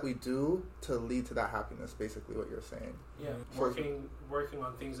 things that we do to lead to that happiness, basically what you're saying. Yeah, working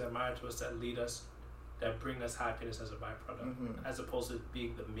on things that matter to us, that lead us, that bring us happiness as a byproduct, as opposed to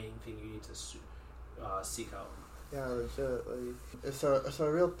being the main thing you need to seek out. Yeah, legit. Like it's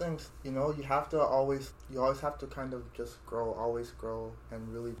a real thing. You know, you always have to kind of just always grow,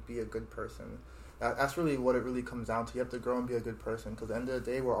 and really be a good person. That's really what it really comes down to. You have to grow and be a good person, because at the end of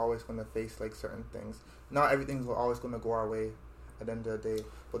the day, we're always going to face like certain things. Not everything's always going to go our way at the end of the day,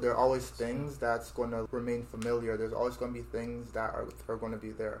 but there are always things that's going to remain familiar. There's always going to be things that are going to be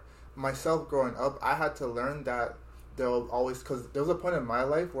there. Myself growing up, I had to learn that there'll always, because there was a point in my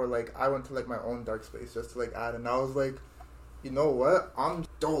life where like I went to like my own dark space just to like add, and I was like, you know what, I'm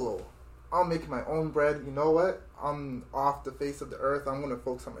dolo, I'm making my own bread, you know what, I'm off the face of the earth, I'm going to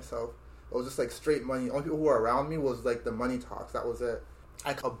focus on myself. It was just like straight money. The only people who were around me was like the money talks. That was it.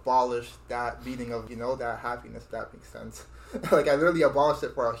 I abolished that meaning of, you know, that happiness, if that makes sense. Like I literally abolished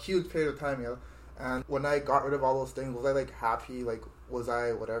it for a huge period of time, yo. And when I got rid of all those things, was I like happy? Like was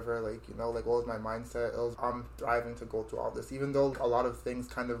I whatever? Like, you know, like what was my mindset? It was, I'm thriving to go through all this. Even though a lot of things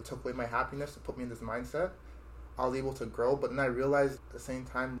kind of took away my happiness to put me in this mindset, I was able to grow. But then I realized at the same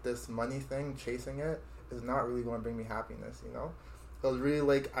time, this money thing, chasing it, is not really going to bring me happiness, you know? It was really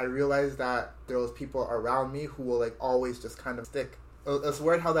like, I realized that there was people around me who will like always just kind of stick. It's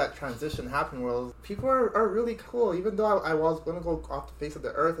weird how that transition happened, where people are really cool. Even though I was going to go off the face of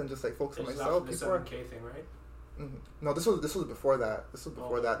the earth and just like focus on myself. It's not the 7K thing, right? No, this was before that. This was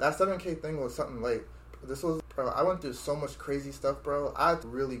before that. That 7K thing was something like, bro, I went through so much crazy stuff, bro. I had to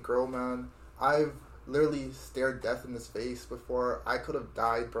really grow, man. I've literally stared death in his face before. I could have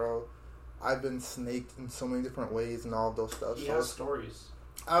died, bro. I've been snaked in so many different ways and all of those stuff. He has stories.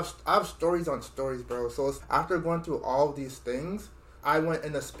 I have stories on stories, bro. So it's, after going through all of these things, I went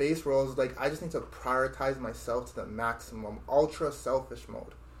in a space where I was like, I just need to prioritize myself to the maximum. Ultra selfish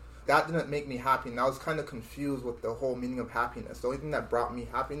mode. That didn't make me happy, and I was kind of confused with the whole meaning of happiness. The only thing that brought me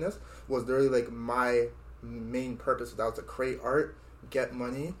happiness was really like my main purpose. That was to create art, get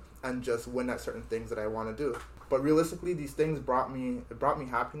money, and just win at certain things that I want to do. But realistically, these things brought me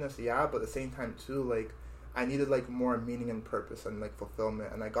happiness, yeah, but at the same time too, like I needed like more meaning and purpose and like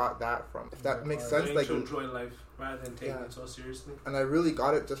fulfillment, and I got that from, if that makes sense, like to enjoy life rather than taking it so seriously. And I really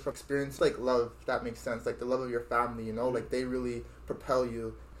got it just from experience, like love, if that makes sense, like the love of your family, you know, like they really propel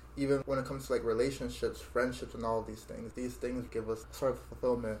you. Even when it comes to like relationships, friendships, and all of these things give us sort of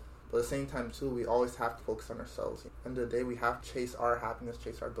fulfillment. But at the same time too, we always have to focus on ourselves. At the end of the day, we have to chase our happiness,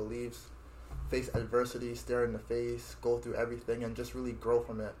 chase our beliefs, face adversity, stare in the face, go through everything, and just really grow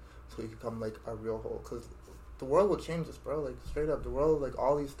from it, so you become like a real whole. Because the world will change us, bro. Like straight up, the world, like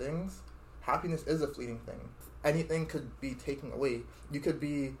all these things, happiness is a fleeting thing. Anything could be taken away. You could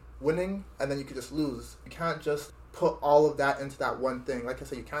be winning, and then you could just lose. You can't just put all of that into that one thing. Like I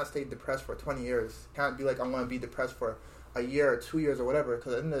said, you can't stay depressed for 20 years. You can't be like, I'm going to be depressed for a year or 2 years or whatever,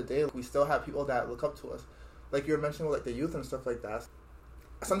 because at the end of the day, we still have people that look up to us. Like you were mentioning with like the youth and stuff like that.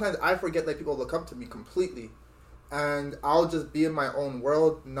 Sometimes I forget that people look up to me completely, and I'll just be in my own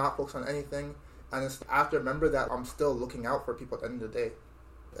world, not focus on anything, and it's, I have to remember that I'm still looking out for people at the end of the day.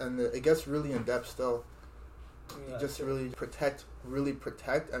 And it gets really in depth still. You just really protect,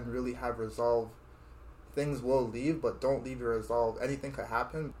 and really have resolve. Things will leave, but don't leave your resolve. Anything could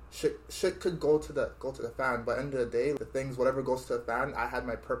happen. Shit could go to the fan, but at the end of the day, the things, whatever goes to the fan, I had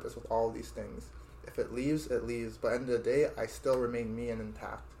my purpose with all these things. If it leaves, it leaves. But at the end of the day, I still remain me and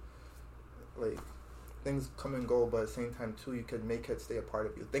intact. Like, things come and go, but at the same time, too, you could make it stay a part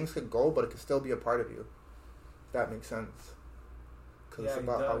of you. Things could go, but it could still be a part of you. If that makes sense. Because it's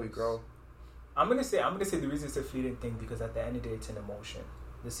about how we grow. I'm gonna say the reason it's a fleeting thing, because at the end of the day, it's an emotion.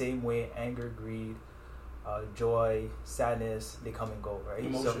 The same way anger, greed, joy, sadness, they come and go, right?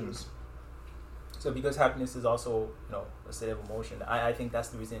 Emotions. So because happiness is also, you know, a state of emotion, I think that's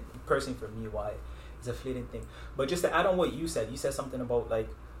the reason, personally for me, why it's a fleeting thing. But just to add on what you said something about like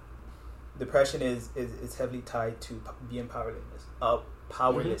depression is heavily tied to being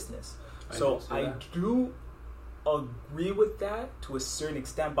powerlessness. So I do agree with that to a certain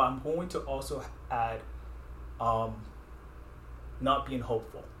extent, but I'm going to also add not being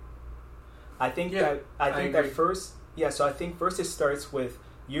hopeful. I think first it starts with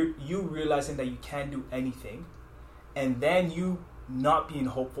you realizing that you can't do anything, and then you not being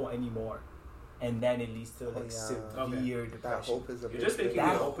hopeful anymore, and then it leads to severe depression. That hope is You're just making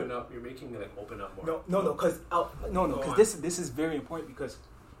it open up. You're making it like open up more. Because this is very important because.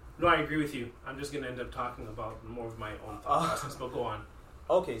 No, I agree with you. I'm just gonna end up talking about more of my own thought process, but go on.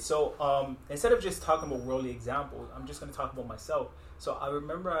 Okay, so instead of just talking about worldly examples, I'm just going to talk about myself. So I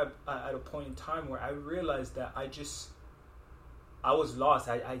remember at a point in time where I realized that I was lost.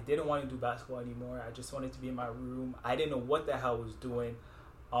 I didn't want to do basketball anymore. I just wanted to be in my room. I didn't know what the hell I was doing.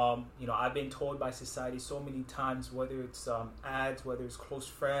 I've been told by society so many times, whether it's ads, whether it's close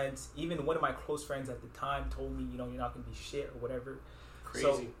friends. Even one of my close friends at the time told me, you're not going to be shit or whatever. Crazy.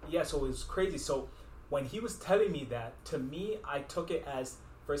 So, yeah, so it was crazy. So when he was telling me that, to me, I took it as,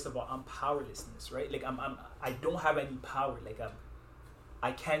 first of all, I'm powerlessness, right? Like I don't have any power. Like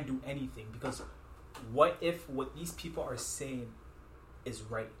I can't do anything, because what if what these people are saying is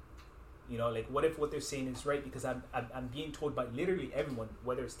right? Like what if what they're saying is right? Because I'm being told by literally everyone,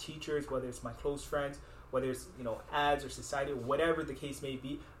 whether it's teachers, whether it's my close friends, whether it's ads or society or whatever the case may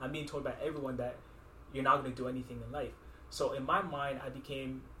be. I'm being told by everyone that you're not going to do anything in life. So in my mind, I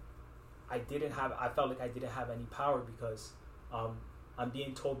felt like I didn't have any power, because I'm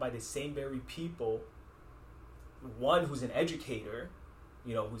being told by the same very people, one who's an educator,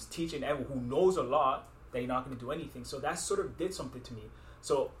 who's teaching everyone, who knows a lot, that you're not going to do anything. So that sort of did something to me.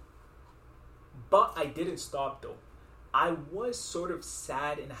 So, but I didn't stop though. I was sort of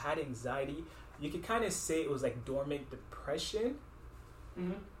sad and had anxiety. You could kind of say it was like dormant depression.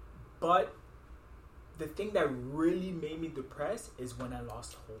 Mm-hmm. But the thing that really made me depressed is when I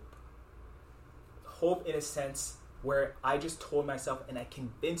lost hope. Hope in a sense where I just told myself and I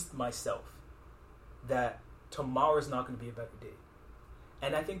convinced myself that tomorrow is not going to be a better day.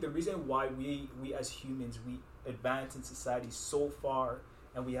 And I think the reason why we as humans, we advance in society so far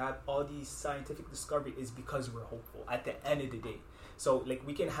and we have all these scientific discovery is because we're hopeful at the end of the day. So like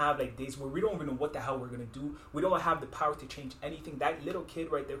we can have like days where we don't even know what the hell we're going to do. We don't have the power to change anything. That little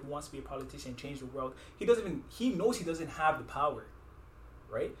kid right there who wants to be a politician and change the world, he knows he doesn't have the power,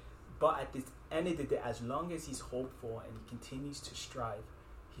 right? But at the end of the day, as long as he's hopeful and he continues to strive,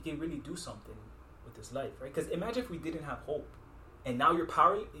 he can really do something with his life, right? Because imagine if we didn't have hope, and now you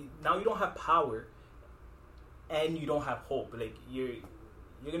don't have power, and you don't have hope. Like you're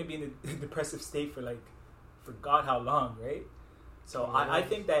gonna be in a depressive state for God how long, right? So I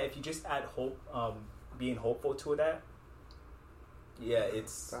think that if you just add hope, being hopeful to that, yeah,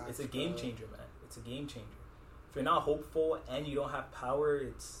 it's a game changer, man. It's a game changer. If you're not hopeful and you don't have power,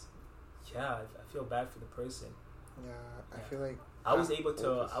 I feel bad for the person. Yeah, I feel like I was able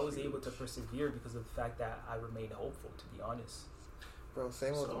to persevere because of the fact that I remained hopeful, to be honest. Bro,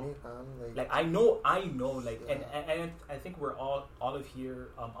 same with me, man. Like I know, like, yeah. and I think we're all of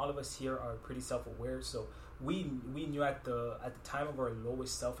us here are pretty self-aware. So we knew at the time of our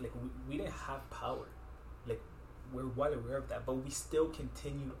lowest self, like we didn't have power. Like we're well aware of that, but we still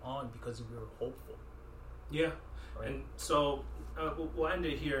continued on because we were hopeful. Yeah, right? And so we'll end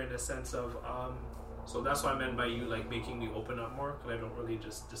it here in the sense of so that's what I meant by you like making me open up more, because I don't really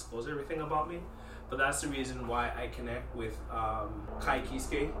just disclose everything about me. But that's the reason why I connect with Kai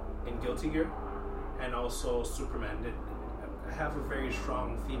Kisuke in Guilty Gear, and also Superman. I have a very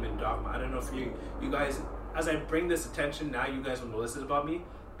strong theme in Dogma. I don't know if you guys, as I bring this attention, now you guys will know this is about me.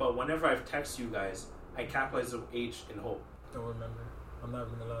 But whenever I've texted you guys, I capitalize the H in hope. Don't remember. I'm not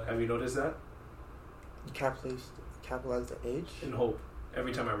gonna lie. Have you noticed that? You capitalize the H? In hope.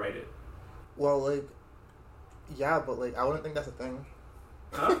 Every time I write it. Well, like, yeah, but like, I wouldn't think that's a thing.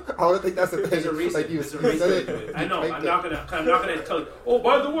 Huh? I wouldn't think that's a thing. There's a reason. Like you There's a reason to do it. I know. I'm not gonna tell you. Oh,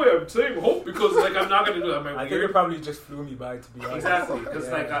 by the way, I'm saying hope because like I'm not gonna do that. I think it probably just flew me by, to be honest. Exactly, because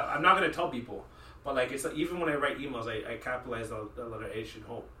I'm not gonna tell people. But like it's like, even when I write emails, I capitalize the letter H in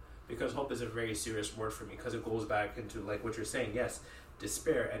hope, because hope is a very serious word for me, because it goes back into like what you're saying. Yes,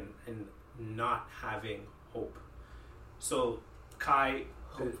 despair and not having hope. So Kai.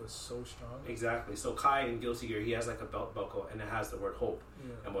 Hope was so strong. Exactly. So Kai in Guilty Gear, he has like a belt buckle and it has the word hope.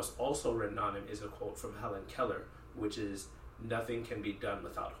 Yeah. And what's also written on him is a quote from Helen Keller, which is, "Nothing can be done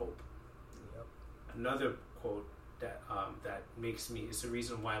without hope." Yep. Another quote that makes me, it's the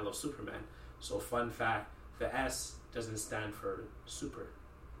reason why I love Superman. So fun fact, the S doesn't stand for super.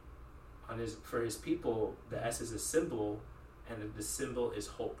 For his people, the S is a symbol, and the symbol is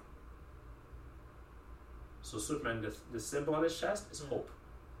hope. So Superman, the symbol on his chest is hope.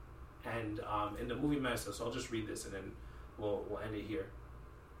 And in the movie Master, so I'll just read this and then we'll end it here.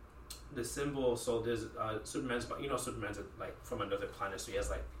 The symbol, so there's Superman's, Superman's like from another planet, so he has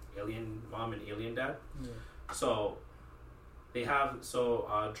like alien mom and alien dad. Yeah. So they have,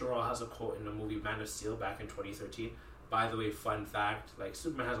 Jor-El has a quote in the movie Man of Steel back in 2013. By the way, fun fact, like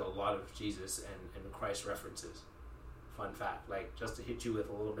Superman has a lot of Jesus and Christ references. Fun fact, like just to hit you with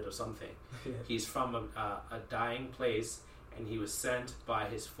a little bit of something. Yeah. He's from a dying place, and he was sent by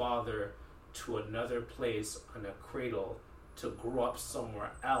his father to another place on a cradle to grow up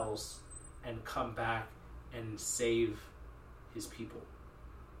somewhere else and come back and save his people.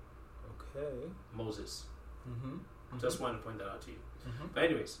 Okay. Moses. Mm-hmm. Just wanted to point that out to you. Mm-hmm. But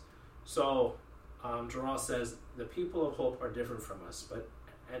anyways, so Jaral says the people of hope are different from us,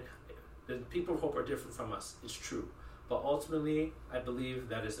 and the people of hope are different from us. It's true, but ultimately, I believe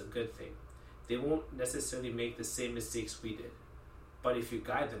that is a good thing. They won't necessarily make the same mistakes we did, but if you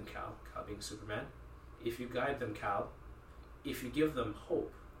guide them, Cal being Superman, if you guide them, Cal, if you give them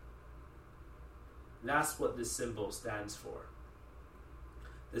hope, that's what this symbol stands for.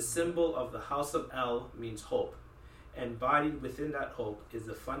 The symbol of the House of El means hope. Embodied within that hope is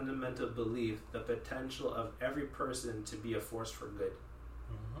the fundamental belief, the potential of every person to be a force for good.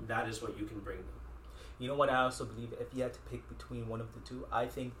 Mm-hmm. That is what you can bring them. You know what I also believe, if you had to pick between one of the two, I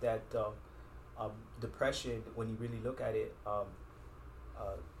think that depression, when you really look at it,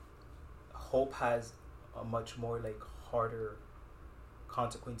 hope has a much more like harder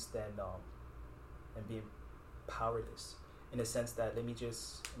consequence than being powerless. In a sense that let me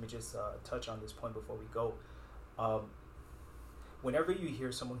just touch on this point before we go. Whenever you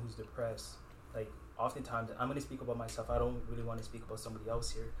hear someone who's depressed, like oftentimes, I'm going to speak about myself. I don't really want to speak about somebody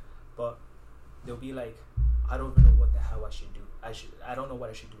else here, but they'll be like, I don't even know what the hell I should do. I don't know what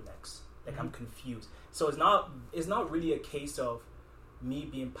I should do next. Like I'm confused. So it's not really a case of me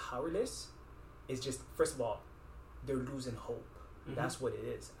being powerless. It's just, first of all, they're losing hope. Mm-hmm. That's what it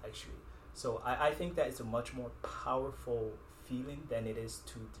is actually. So I think that it's a much more powerful feeling than it is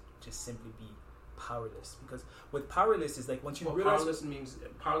to just simply be powerless. Because with powerless, is like once you realize... Powerless means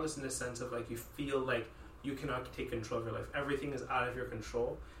powerless in the sense of like you feel like you cannot take control of your life. Everything is out of your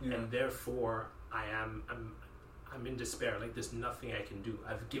control, and therefore I'm in despair. Like there's nothing I can do.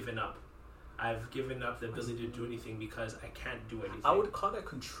 I've given up. I've given up the ability to do anything because I can't do anything. I would call that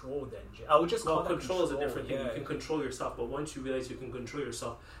control then. I would just call that control is a different thing. You can control yourself, but once you realize you can control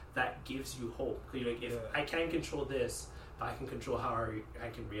yourself, that gives you hope. Because you're like, if I can't control this, but I can control how I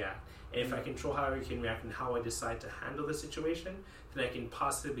can react. And if I control how I can react and how I decide to handle the situation, then I can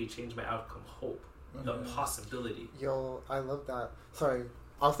possibly change my outcome. Hope. The possibility. Yo, I love that. Sorry,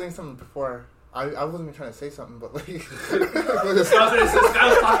 I was saying something before. I wasn't even trying to say something, but like... this guy was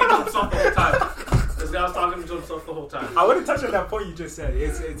talking to himself the whole time. This guy was talking to himself the whole time. I want to touch on that point you just said.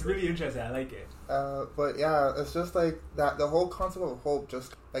 It's really interesting. I like it. But yeah, it's just like that. The whole concept of hope,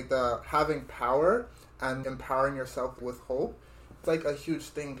 just like the having power and empowering yourself with hope, it's like a huge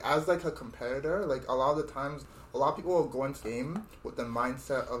thing. As like a competitor, like a lot of the times, a lot of people will go into the game with the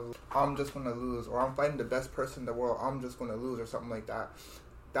mindset of, I'm just going to lose, or I'm fighting the best person in the world, I'm just going to lose, or something like that.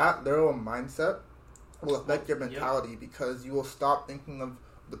 That literal mindset will affect your mentality because you will stop thinking of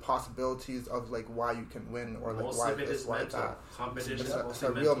the possibilities of like why you can win or like why this, why that. It's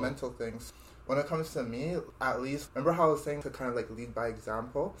a real mental thing. When it comes to me, at least, remember how I was saying to kind of like lead by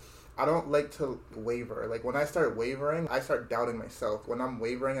example? I don't like to waver. Like when I start wavering, I start doubting myself. When I'm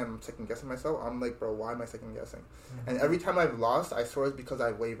wavering and I'm second guessing myself, I'm like, bro, why am I second guessing? Mm-hmm. And every time I've lost, I swear it's because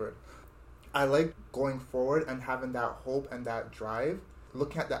I wavered. I like going forward and having that hope and that drive.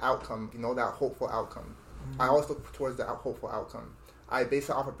 Looking at the outcome, that hopeful outcome. Mm-hmm. I always look towards the hopeful outcome. I base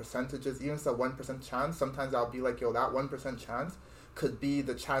it off of percentages. Even if it's a 1% chance, sometimes I'll be like, yo, that 1% chance could be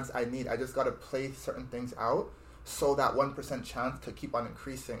the chance I need. I just got to play certain things out so that 1% chance could keep on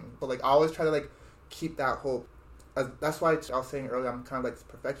increasing. But like, I always try to like keep that hope. That's why I was saying earlier, I'm kind of like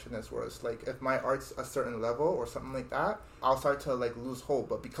perfectionist, where it's like, if my art's a certain level or something like that, I'll start to like lose hope.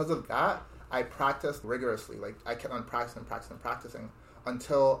 But because of that, I practiced rigorously. Like I kept on practicing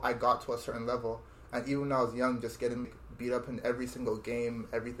until I got to a certain level. And even when I was young, just getting beat up in every single game,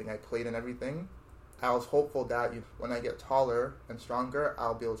 everything I played and everything, I was hopeful that when I get taller and stronger,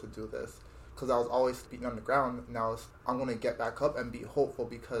 I'll be able to do this. Because I was always beaten on the ground. Now I'm going to get back up and be hopeful,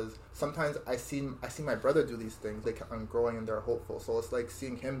 because sometimes I see my brother do these things. They kept on growing and they're hopeful. So it's like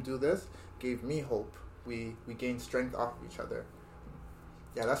seeing him do this gave me hope. We gained strength off of each other.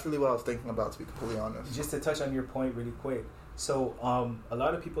 Yeah, that's really what I was thinking about, to be completely honest. Just to touch on your point really quick. So a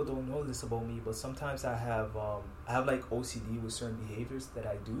lot of people don't know this about me, but sometimes I have like OCD with certain behaviors that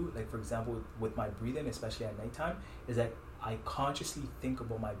I do. Like for example, with my breathing, especially at nighttime, is that I consciously think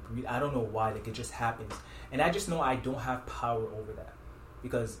about my breathing. I don't know why, like it just happens, and I just know I don't have power over that,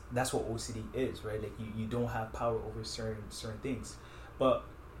 because that's what OCD is, right? Like you don't have power over certain things, but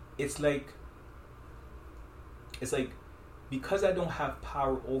it's like because I don't have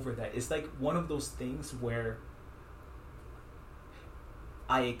power over that, it's like one of those things where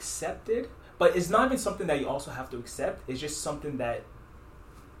I accept it, but it's not even something that you also have to accept. It's just something that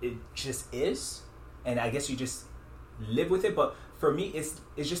it just is, and I guess you just live with it. But for me, it's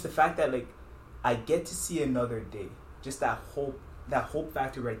just the fact that like I get to see another day. just that hope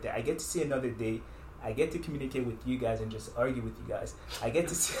factor right there. I get to see another day. I get to communicate with you guys and just argue with you guys. I get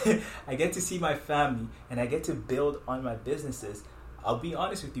to see my family, and I get to build on my businesses. I'll be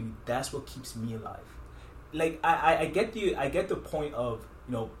honest with you, that's what keeps me alive. Like I get the point of,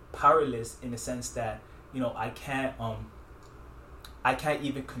 you know, powerless in the sense that, you know, I can't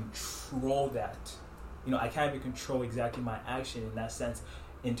even control that. You know, I can't even control exactly my action in that sense.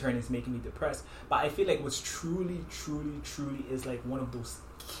 In turn, it's making me depressed. But I feel like what's truly is like one of those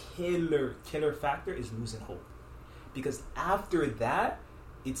killer factor is losing hope. Because after that,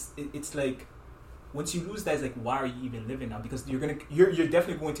 it's like, once you lose that, it's like, why are you even living now? Because you're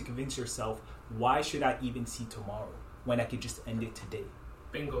definitely going to convince yourself, why should I even see tomorrow when I could just end it today?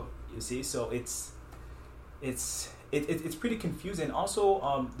 Bingo. You see, so it's pretty confusing.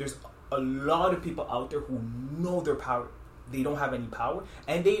 Also, there's a lot of people out there who know their power. They don't have any power,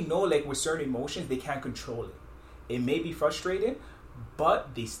 and they know, like, with certain emotions, they can't control it. It may be frustrating,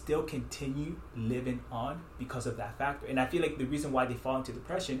 but they still continue living on because of that factor. And I feel like the reason why they fall into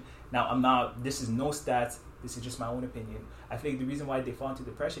depression, now this is no stats, this is just my own opinion. I feel like the reason why they fall into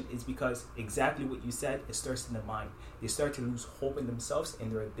depression is because exactly what you said, it starts in the mind. They start to lose hope in themselves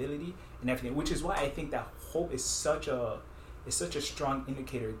and their ability and everything, which is why I think that hope is such a strong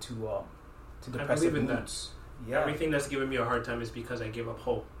indicator to depressive moods. Yeah. Everything that's given me a hard time is because I give up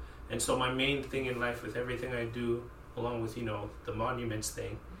hope. And so my main thing in life with everything I do, along with, you know, the monuments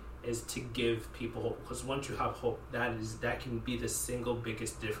thing, is to give people hope. Because once you have hope, that can be the single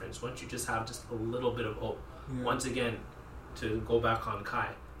biggest difference. Once you just have just a little bit of hope. Yeah. Once again, to go back on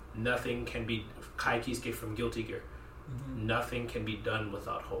Kai Kisuke from Guilty Gear. Mm-hmm. Nothing can be done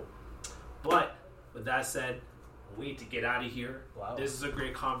without hope. But with that said, we need to get out of here. Wow. This is a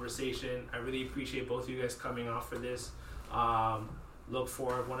great conversation. I really appreciate both of you guys coming off for this. Look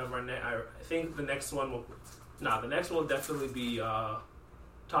for one of our I think the next one will definitely be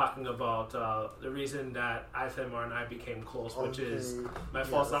talking about the reason that Ifemar and I became close, which is my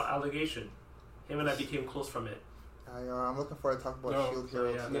false allegation. Him and I became close from it. I'm looking forward to talking about Shield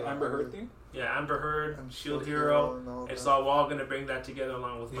Hero. Yeah. The Amber Heard thing? Yeah, Amber Heard, and Shield Hero. And so we're all going to bring that together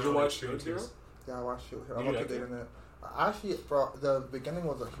along with Did you watch Shield Hero? Yeah, I watched Shield Hero. I'm up to date on it. Actually, bro, the beginning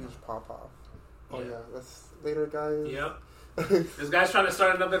was a huge pop-off. Oh, yeah. That's later, guys. Yep. This guy's trying to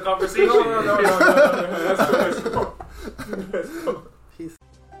start another conversation. No. Let's go. Peace.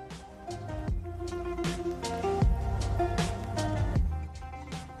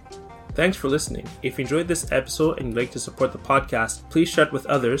 Thanks for listening. If you enjoyed this episode and you'd like to support the podcast, please share it with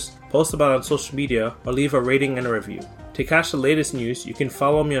others, post about it on social media, or leave a rating and a review. To catch the latest news, you can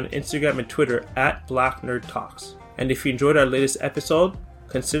follow me on Instagram and Twitter at Black Nerd Talks. And if you enjoyed our latest episode,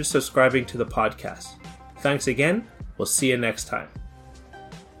 consider subscribing to the podcast. Thanks again. We'll see you next time.